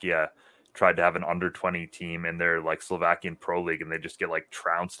Slovakia tried to have an under 20 team in their like Slovakian Pro League, and they just get like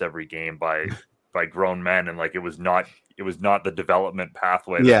trounced every game by grown men, and like it was not the development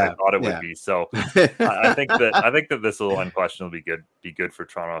pathway that they thought it would be. So I think that this will unquestionably be good for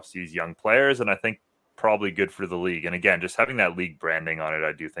Toronto FC's young players, and I think probably good for the league. And again, just having that league branding on it,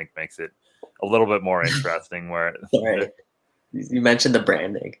 I do think makes it a little bit more interesting. Where You mentioned the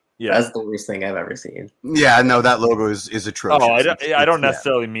branding. Yeah, that's the worst thing I've ever seen. Yeah, no, that logo is atrocious. Oh, I don't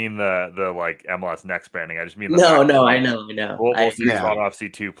necessarily mean the like MLS Next branding. I just mean I know. We'll see Toronto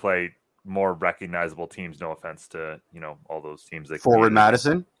FC 2 play more recognizable teams. No offense to all those teams. Forward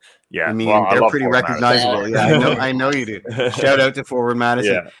Madison. Yeah, I mean they're pretty recognizable. Yeah, I know you do. Shout out to Forward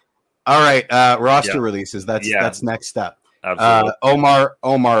Madison. Yeah. All right, roster releases. That's next step. Absolutely.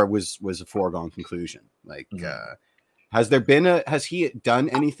 Omar was a foregone conclusion. Like, has he done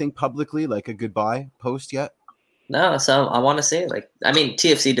anything publicly, like a goodbye post yet? No, so I want to say,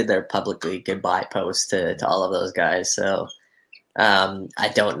 TFC did their publicly goodbye post to all of those guys. So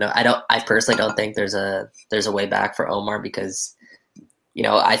I don't know. I personally don't think there's a way back for Omar because,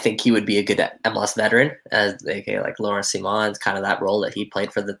 I think he would be a good MLS veteran as like Laurent Simon's kind of that role that he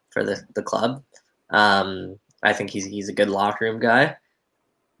played for the club. I think he's a good locker room guy,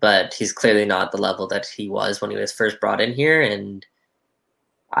 but he's clearly not the level that he was when he was first brought in here. And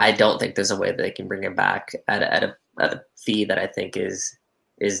I don't think there's a way that they can bring him back at a fee that I think is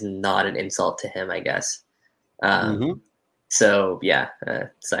not an insult to him, I guess. So yeah,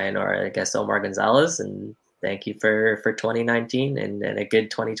 sayonara, I guess, Omar Gonzalez, and thank you for 2019 and a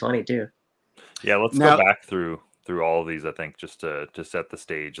good 2020 too. Yeah, let's go back through all of these, I think, just to set the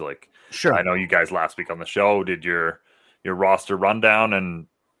stage. Like, sure. I know you guys last week on the show did your roster rundown, and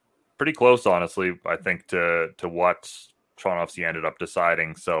pretty close, honestly, I think, to what Toronto FC ended up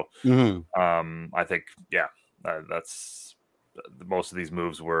deciding. So I think, that's most of these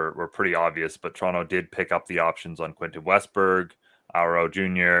moves were pretty obvious, but Toronto did pick up the options on Quentin Westberg, Auro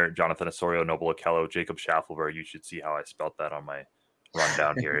Jr., Jonathan Osorio, Noble Okello, Jacob Schaffelberg. You should see how I spelt that on my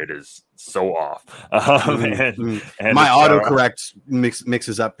rundown here. It is so off. And my autocorrect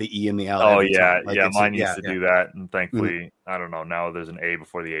mixes up the E and the L. Oh yeah, mine used to do that, and thankfully, I don't know. Now there's an A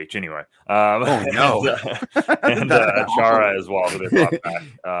before the H. Anyway, no, and Chara as well, who they brought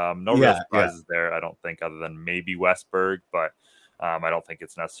back. No real surprises there, I don't think, other than maybe Westberg, but I don't think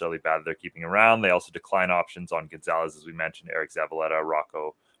it's necessarily bad that they're keeping around. They also decline options on Gonzalez, as we mentioned, Eric Zavaleta,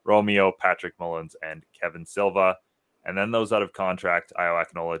 Rocco Romeo, Patrick Mullins, and Kevin Silva. And then those out of contract: Ayo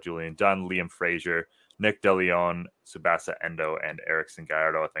Akinola, Julian Dunn, Liam Frazier, Nick DeLeon, Subasa Endo, and Erickson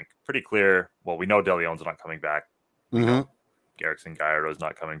Gallardo. I think pretty clear. Well, we know DeLeon's not coming back. Erickson Gallardo is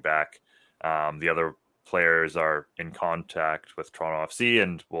not coming back. The other players are in contact with Toronto FC,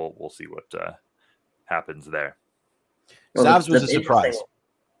 and we'll see what happens there. Well, Zavs was a surprise.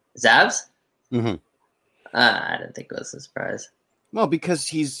 Zavs? I didn't think it was a surprise. Well, because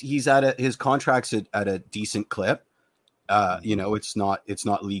he's at his contract's at a decent clip. It's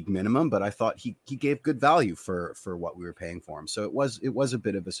not league minimum, but I thought he gave good value for what we were paying for him. So it was a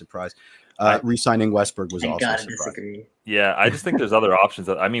bit of a surprise. Re-signing Westberg was also a surprise. Disagree. Yeah, I just think there's other options.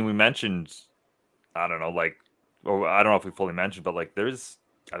 We mentioned, I don't know if we fully mentioned, but there's,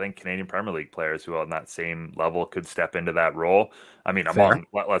 I think, Canadian Premier League players who on that same level could step into that role.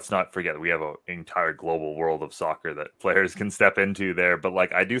 Let's not forget that we have an entire global world of soccer that players can step into there.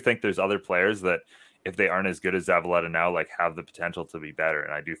 But I do think there's other players that, if they aren't as good as Zavaleta now, have the potential to be better.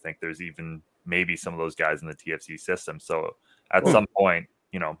 And I do think there's even maybe some of those guys in the TFC system. So at some point,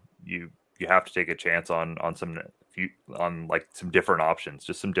 you have to take a chance on some different options,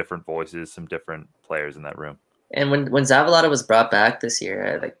 just some different voices, some different players in that room. And when Zavaleta was brought back this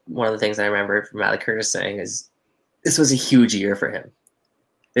year, one of the things I remember from Alec Curtis saying is this was a huge year for him.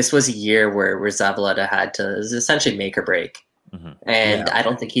 This was a year where Zavaleta had to essentially make or break. And I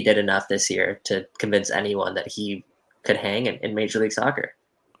don't think he did enough this year to convince anyone that he could hang in Major League Soccer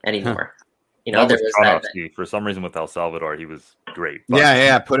anymore. There was that. For some reason with El Salvador, he was great.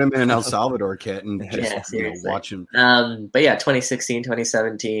 But... put him in an El Salvador kit and just watch him. But 2016,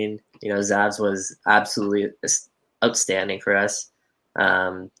 2017, Zavs was absolutely outstanding for us.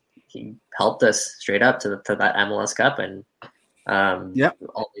 He helped us straight up to that MLS Cup, and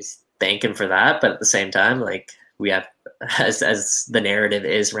always thank him for that. But at the same time, we have, as the narrative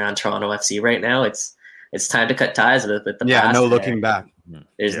is around Toronto FC right now, it's time to cut ties with the past. No looking back.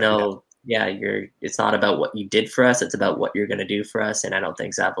 There's it's not about what you did for us, it's about what you're going to do for us, and I don't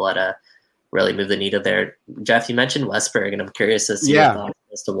think Zavaleta really moved the needle there. Jeff, you mentioned Westberg, and I'm curious to see your thoughts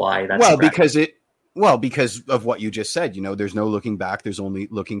as to why that's because of what you just said. There's no looking back, there's only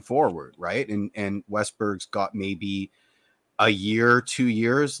looking forward, right? And Westberg's got maybe a year, 2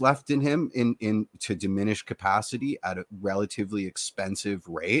 years left in him in to diminish capacity at a relatively expensive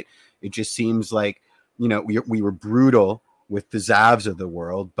rate. It just seems like, we were brutal with the Zavs of the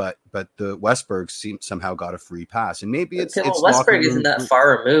world, but the Westbergs somehow got a free pass. And maybe it's Westberg isn't that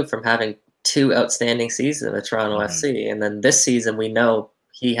far removed from having two outstanding seasons with Toronto FC. And then this season, we know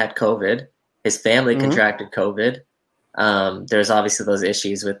he had COVID. His family contracted COVID. There's obviously those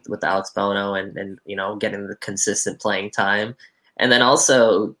issues with Alex Bono and getting the consistent playing time. And then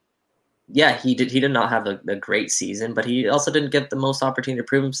also, yeah, he did not have a great season, but he also didn't get the most opportunity to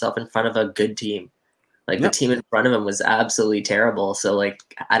prove himself in front of a good team. Like the team in front of him was absolutely terrible. So like,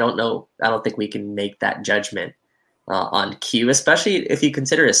 I don't know. I don't think we can make that judgment on Q, especially if you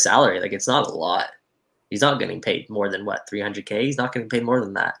consider his salary. Like it's not a lot. He's not getting paid more than what, $300K. He's not getting paid more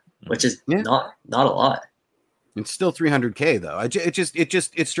than that, which is not a lot. It's still $300K though.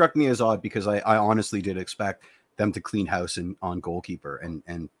 It struck me as odd because I honestly did expect them to clean house on goalkeeper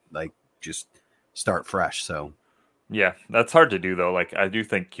and like just start fresh. So yeah, that's hard to do though. Like I do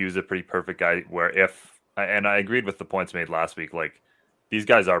think Q's a pretty perfect guy and I agreed with the points made last week. Like these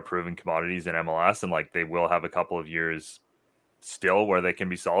guys are proven commodities in MLS and like they will have a couple of years still where they can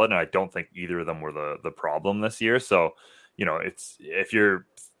be solid. And I don't think either of them were the problem this year. So, it's if you're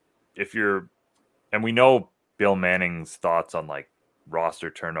and we know Bill Manning's thoughts on like roster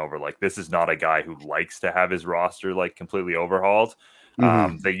turnover. Like this is not a guy who likes to have his roster like completely overhauled.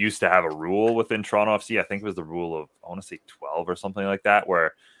 They used to have a rule within Toronto FC. I think it was the rule of, I want to say 12 or something like that,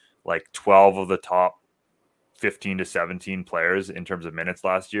 where like 12 of the top 15 to 17 players in terms of minutes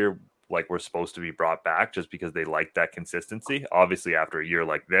last year, like were supposed to be brought back just because they like that consistency. Obviously after a year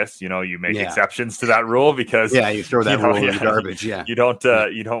like this, you make exceptions to that rule because you throw that rule in the garbage. You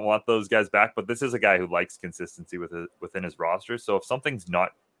don't want those guys back, but this is a guy who likes consistency within his roster. So if something's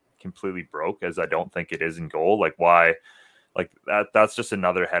not completely broke, as I don't think it is in goal, like why, like that's just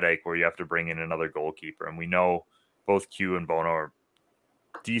another headache where you have to bring in another goalkeeper. And we know both Q and Bono are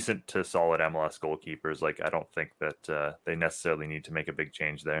decent to solid MLS goalkeepers. Like I don't think that they necessarily need to make a big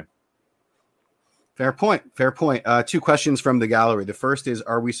change there. Fair point. Two questions from the gallery. The first is,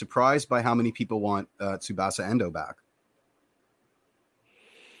 are we surprised by how many people want Tsubasa Endo back?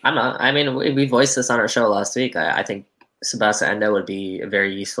 I'm not. I mean, we voiced this on our show last week. I think Tsubasa Endo would be a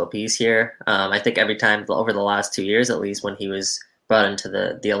very useful piece here. I think every time over the last 2 years, at least when he was brought into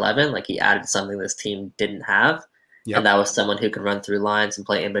the 11, like he added something this team didn't have. Yep. And that was someone who can run through lines and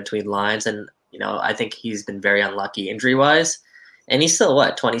play in between lines. And, I think he's been very unlucky injury-wise. And he's still,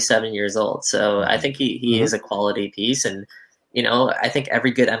 27 years old. So I think he is a quality piece. And, I think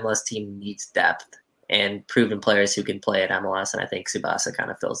every good MLS team needs depth and proven players who can play at MLS. And I think Tsubasa kind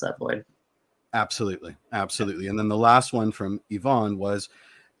of fills that void. Absolutely. And then the last one from Yvonne was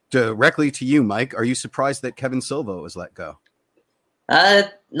directly to you, Mike. Are you surprised that Kevin Silva was let go?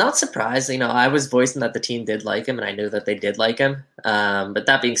 Not surprised. I was voicing that the team did like him, and I knew that they did like him. But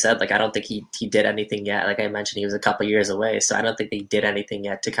that being said, like I don't think he did anything yet. Like I mentioned, he was a couple years away, so I don't think they did anything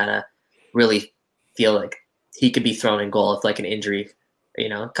yet to kind of really feel like he could be thrown in goal if like an injury,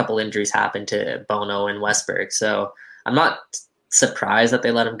 a couple injuries happened to Bono and Westberg. So I'm not surprised that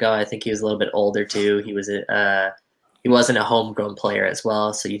they let him go. I think he was a little bit older too. He wasn't a homegrown player as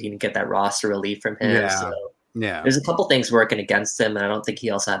well, so you didn't get that roster relief from him. Yeah. There's a couple things working against him, and I don't think he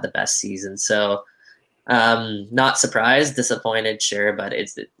also had the best season. So not surprised, disappointed, sure, but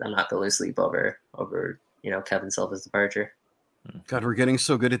I'm not going to lose sleep over Kevin Silva's departure. God, we're getting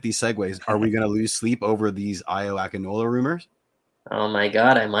so good at these segues. Are we going to lose sleep over these Ayo Akinola rumors? Oh my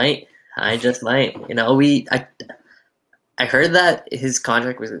God, I might. I just might. I heard that his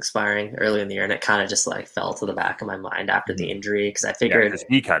contract was expiring early in the year, and it kind of just like fell to the back of my mind after the injury because I figured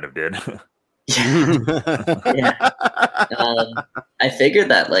he kind of did. Yeah. I figured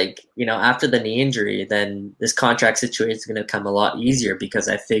that after the knee injury, then this contract situation is going to come a lot easier because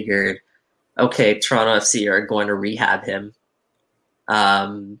I figured, okay, Toronto FC are going to rehab him.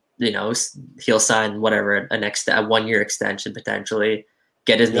 He'll sign whatever a 1-year extension potentially,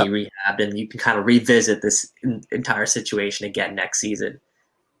 get his knee rehabbed, and you can kind of revisit this entire situation again next season.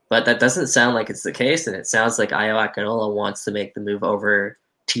 But that doesn't sound like it's the case, and it sounds like Ayo Akinola wants to make the move over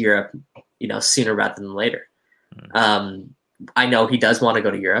to Europe, sooner rather than later. I know he does want to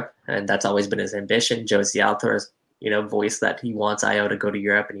go to Europe, and that's always been his ambition. Josie Altor has, voiced that he wants Ayo to go to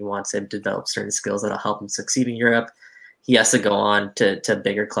Europe, and he wants him to develop certain skills that'll help him succeed in Europe. He has to go on to a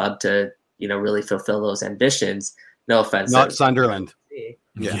bigger club to, really fulfill those ambitions. No offense. Not Sunderland.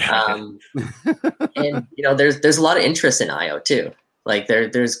 Yeah. And, there's a lot of interest in Ayo too. Like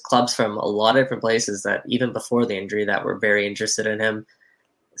there's clubs from a lot of different places that even before the injury that were very interested in him.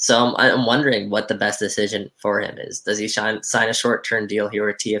 So I'm wondering what the best decision for him is. Does he sign a short-term deal here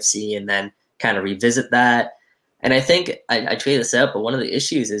at TFC and then kind of revisit that? And I think I tweeted this out, but one of the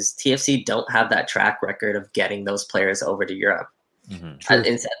issues is TFC don't have that track record of getting those players over to Europe.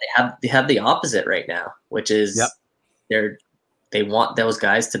 Instead, they have the opposite right now, which is they want those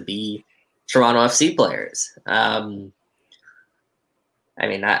guys to be Toronto FC players. I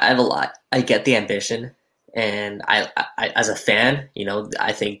have a lot. I get the ambition. And I as a fan,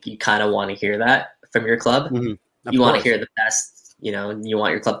 I think you kind of want to hear that from your club. Mm-hmm. You want to hear the best, you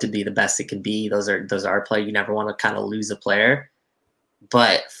want your club to be the best it can be. Those are play. You never want to kind of lose a player.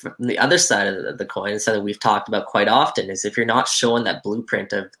 But from the other side of the coin, something that we've talked about quite often is if you're not showing that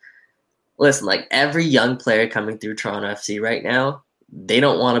blueprint of, listen, like every young player coming through Toronto FC right now, they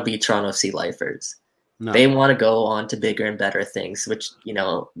don't want to be Toronto FC lifers. No. They want to go on to bigger and better things, which,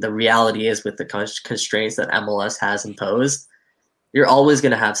 the reality is with the constraints that MLS has imposed, you're always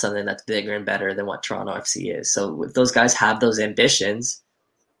going to have something that's bigger and better than what Toronto FC is. So if those guys have those ambitions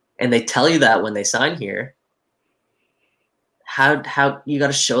and they tell you that when they sign here, how you got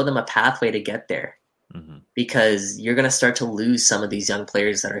to show them a pathway to get there, because you're going to start to lose some of these young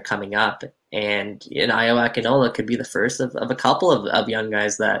players that are coming up. And Ayo Akinola could be the first of a couple of young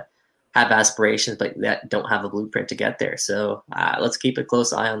guys that have aspirations, but that don't have a blueprint to get there. So let's keep a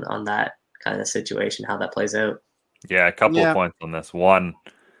close eye on that kind of situation, how that plays out. Yeah, a couple of points on this. One,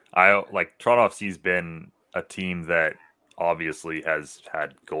 Toronto FC's been a team that obviously has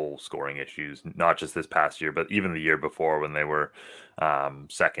had goal scoring issues, not just this past year, but even the year before when they were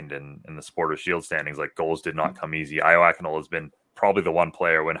second in the Supporters' Shield standings. Like, goals did not come easy. Ayo Akinola has been probably the one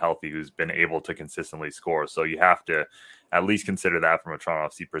player when healthy who's been able to consistently score. So you have to at least consider that from a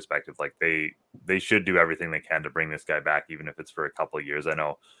Toronto FC perspective. Like, they should do everything they can to bring this guy back, even if it's for a couple of years. I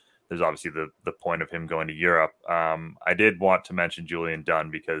know there's obviously the point of him going to Europe. I did want to mention Julian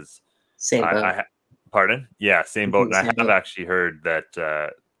Dunn because same boat. Pardon? Yeah, same boat. And I have actually heard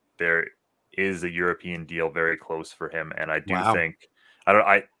that there is a European deal very close for him, and I do think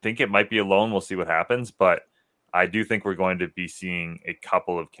I think it might be a loan. We'll see what happens, but I do think we're going to be seeing a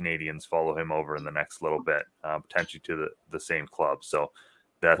couple of Canadians follow him over in the next little bit, potentially to the same club. So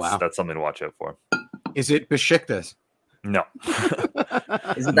that's something to watch out for. Is it Besiktas? No.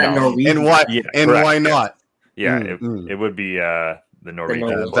 Isn't that Norwegian? And why? Yeah, and correct. Why not? Yeah, it would be the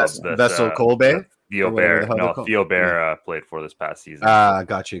Norwegian club. Vessel Kolbe? Theo Bear. No, Theo Bear played for this past season.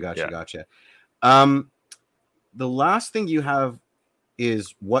 Gotcha. The last thing you have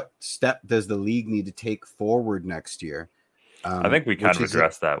is what step does the league need to take forward next year? I think we kind of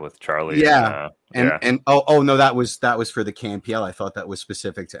addressed that with Charlie. Yeah. No, that was for the KMPL. I thought that was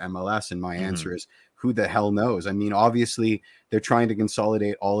specific to MLS, and my answer is who the hell knows? I mean, obviously they're trying to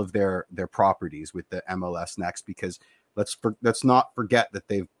consolidate all of their properties with the MLS next, because let's not forget that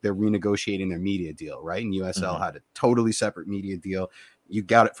they're renegotiating their media deal, right? And USL had a totally separate media deal. You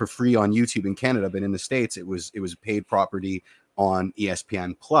got it for free on YouTube in Canada, but in the States it was paid property on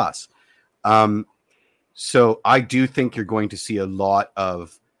ESPN Plus. So I do think you're going to see a lot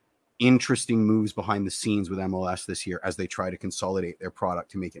of interesting moves behind the scenes with MLS this year as they try to consolidate their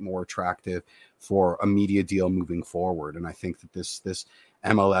product to make it more attractive for a media deal moving forward. And I think that this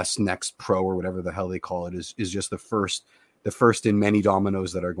MLS Next Pro, or whatever the hell they call it, is just the first in many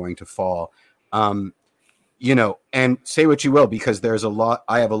dominoes that are going to fall. And say what you will, because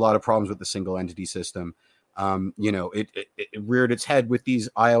I have a lot of problems with the single entity system. It reared its head with these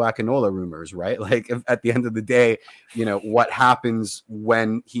Ayo Akinola rumors, right? Like, at the end of the day, what happens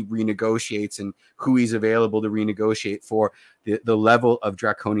when he renegotiates and who he's available to renegotiate for, the level of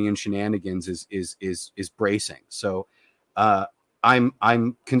draconian shenanigans is bracing. So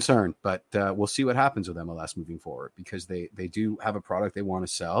I'm concerned, but we'll see what happens with MLS moving forward, because they do have a product they want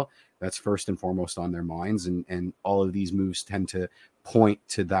to sell. That's first and foremost on their minds. And all of these moves tend to point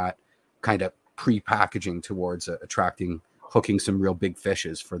to that kind of pre-packaging towards hooking some real big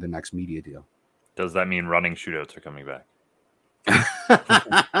fishes for the next media deal. Does that mean running shootouts are coming back?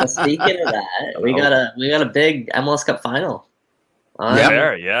 Well, speaking of that, we got a big MLS Cup final.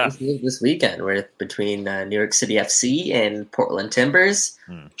 This weekend, we're between New York City FC and Portland Timbers.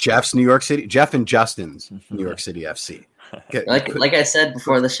 Jeff and Justin's New York City FC. Like I said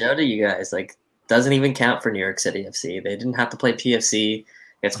before the show to you guys, doesn't even count for New York City FC. They didn't have to play PFC.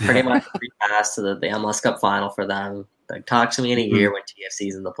 It's pretty much a free pass to the MLS Cup final for them. Talk to me in a year when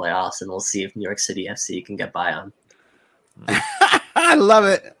TFC's in the playoffs, and we'll see if New York City FC can get by on. I love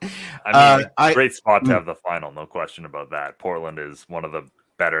it. I mean, great spot to have the final, no question about that. Portland is one of the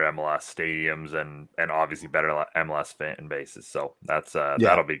better MLS stadiums and obviously better MLS fan bases. So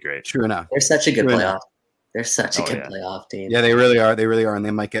that'll be great. True enough. They're such a good playoff. They're such a good playoff team. Yeah, they really are. They really are, and they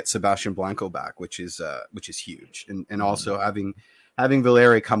might get Sebastian Blanco back, which is huge. And also having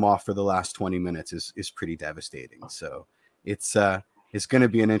Valeri come off for the last 20 minutes is pretty devastating. So it's going to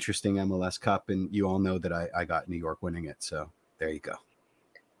be an interesting MLS Cup, and you all know that I got New York winning it. So there you go.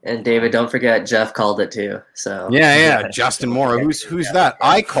 And David, don't forget Jeff called it too. So yeah, Justin Mora. Who's that?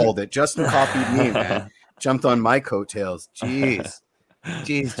 I called it. Justin copied me, man. Jumped on my coattails. Jeez.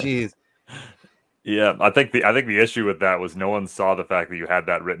 Yeah, I think the issue with that was no one saw the fact that you had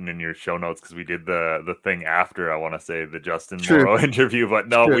that written in your show notes because we did the thing after, I want to say, the Justin Morrow interview. But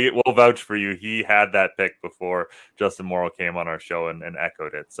no, we'll vouch for you. He had that pick before Justin Morrow came on our show and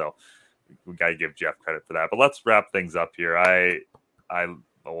echoed it. So we got to give Jeff credit for that. But let's wrap things up here.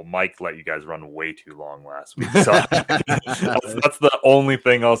 Mike let you guys run way too long last week. So that's the only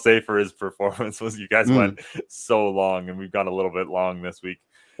thing I'll say for his performance was you guys went so long, and we've gone a little bit long this week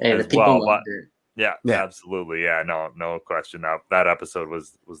as well. But yeah, absolutely. Yeah, no question. That episode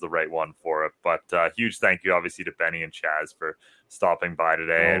was the right one for it. But huge thank you, obviously, to Benny and Chaz for stopping by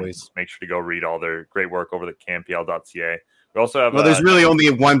today. Always. And make sure to go read all their great work over at campl.ca. We also have. Well, there's really only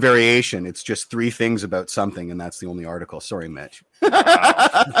one variation. It's just 3 things about something, and that's the only article. Sorry, Mitch. Look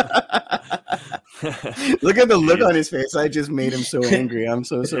at the look on his face. I just made him so angry. I'm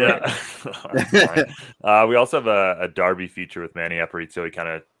so sorry. Yeah. We also have a Derby feature with Manny Aparicio. He kind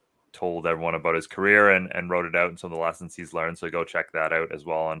of told everyone about his career and wrote it out and some of the lessons he's learned. So go check that out as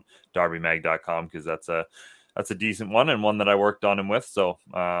well on derbymag.com because that's a decent one and one that I worked on him with. So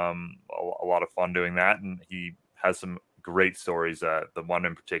a lot of fun doing that. And he has some great stories. The one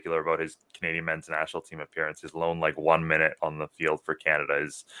in particular about his Canadian men's national team appearance, his lone 1 minute on the field for Canada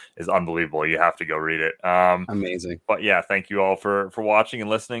is unbelievable. You have to go read it. Amazing. But yeah, thank you all for watching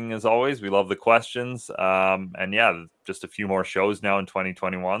and listening as always. We love the questions. And yeah, just a few more shows now in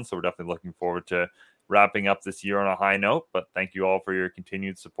 2021. So we're definitely looking forward to wrapping up this year on a high note. But thank you all for your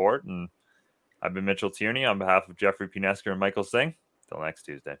continued support. And I've been Mitchell Tierney on behalf of Jeffrey Pinesker and Michael Singh. Till next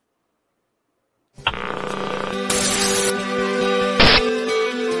Tuesday.